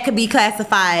that could be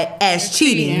classified as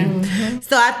cheating? Mm-hmm.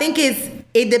 So I think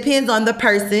it depends on the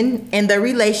person and the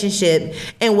relationship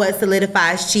and what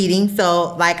solidifies cheating.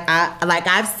 So like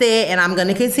I've said, and I'm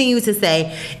gonna continue to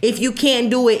say, if you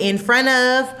can't do it in front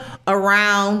of,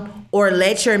 around, or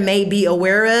let your mate be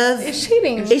aware of, it's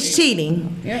cheating. It's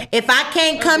cheating. Yeah. If I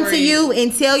can't come to you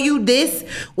and tell you this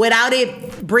without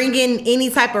it bringing any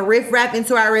type of riffraff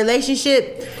into our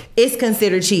relationship, it's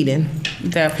considered cheating.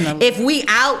 Definitely. If we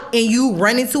out and you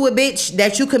run into a bitch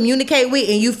that you communicate with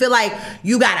and you feel like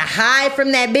you gotta hide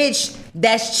from that bitch,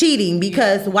 that's cheating,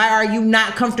 because why are you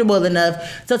not comfortable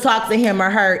enough to talk to him or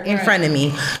her in front of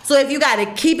me? So if you gotta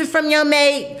keep it from your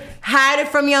mate, hide it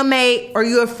from your mate, or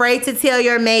you're afraid to tell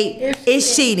your mate,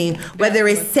 it's cheating. Whether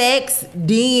it's sex,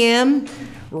 DM,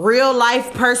 real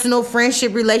life, personal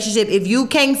friendship, relationship. If you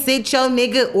can't sit your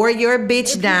nigga or your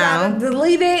bitch down,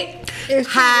 delete it.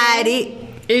 Hide it.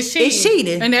 It's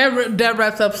cheating. And that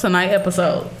wraps up tonight's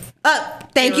episode.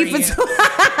 Thank you for all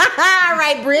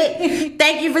right, Britt.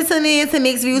 Thank you for tuning in to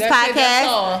Mixed Views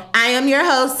Podcast. I am your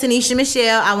host, Tanisha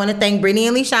Michelle. I want to thank Brittany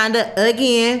and Leshonda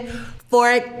again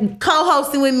for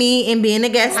co-hosting with me and being a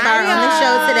guest star on the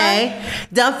show today.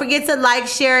 Don't forget to like,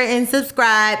 share, and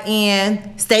subscribe,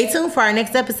 and stay tuned for our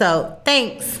next episode.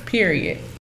 Thanks. Period.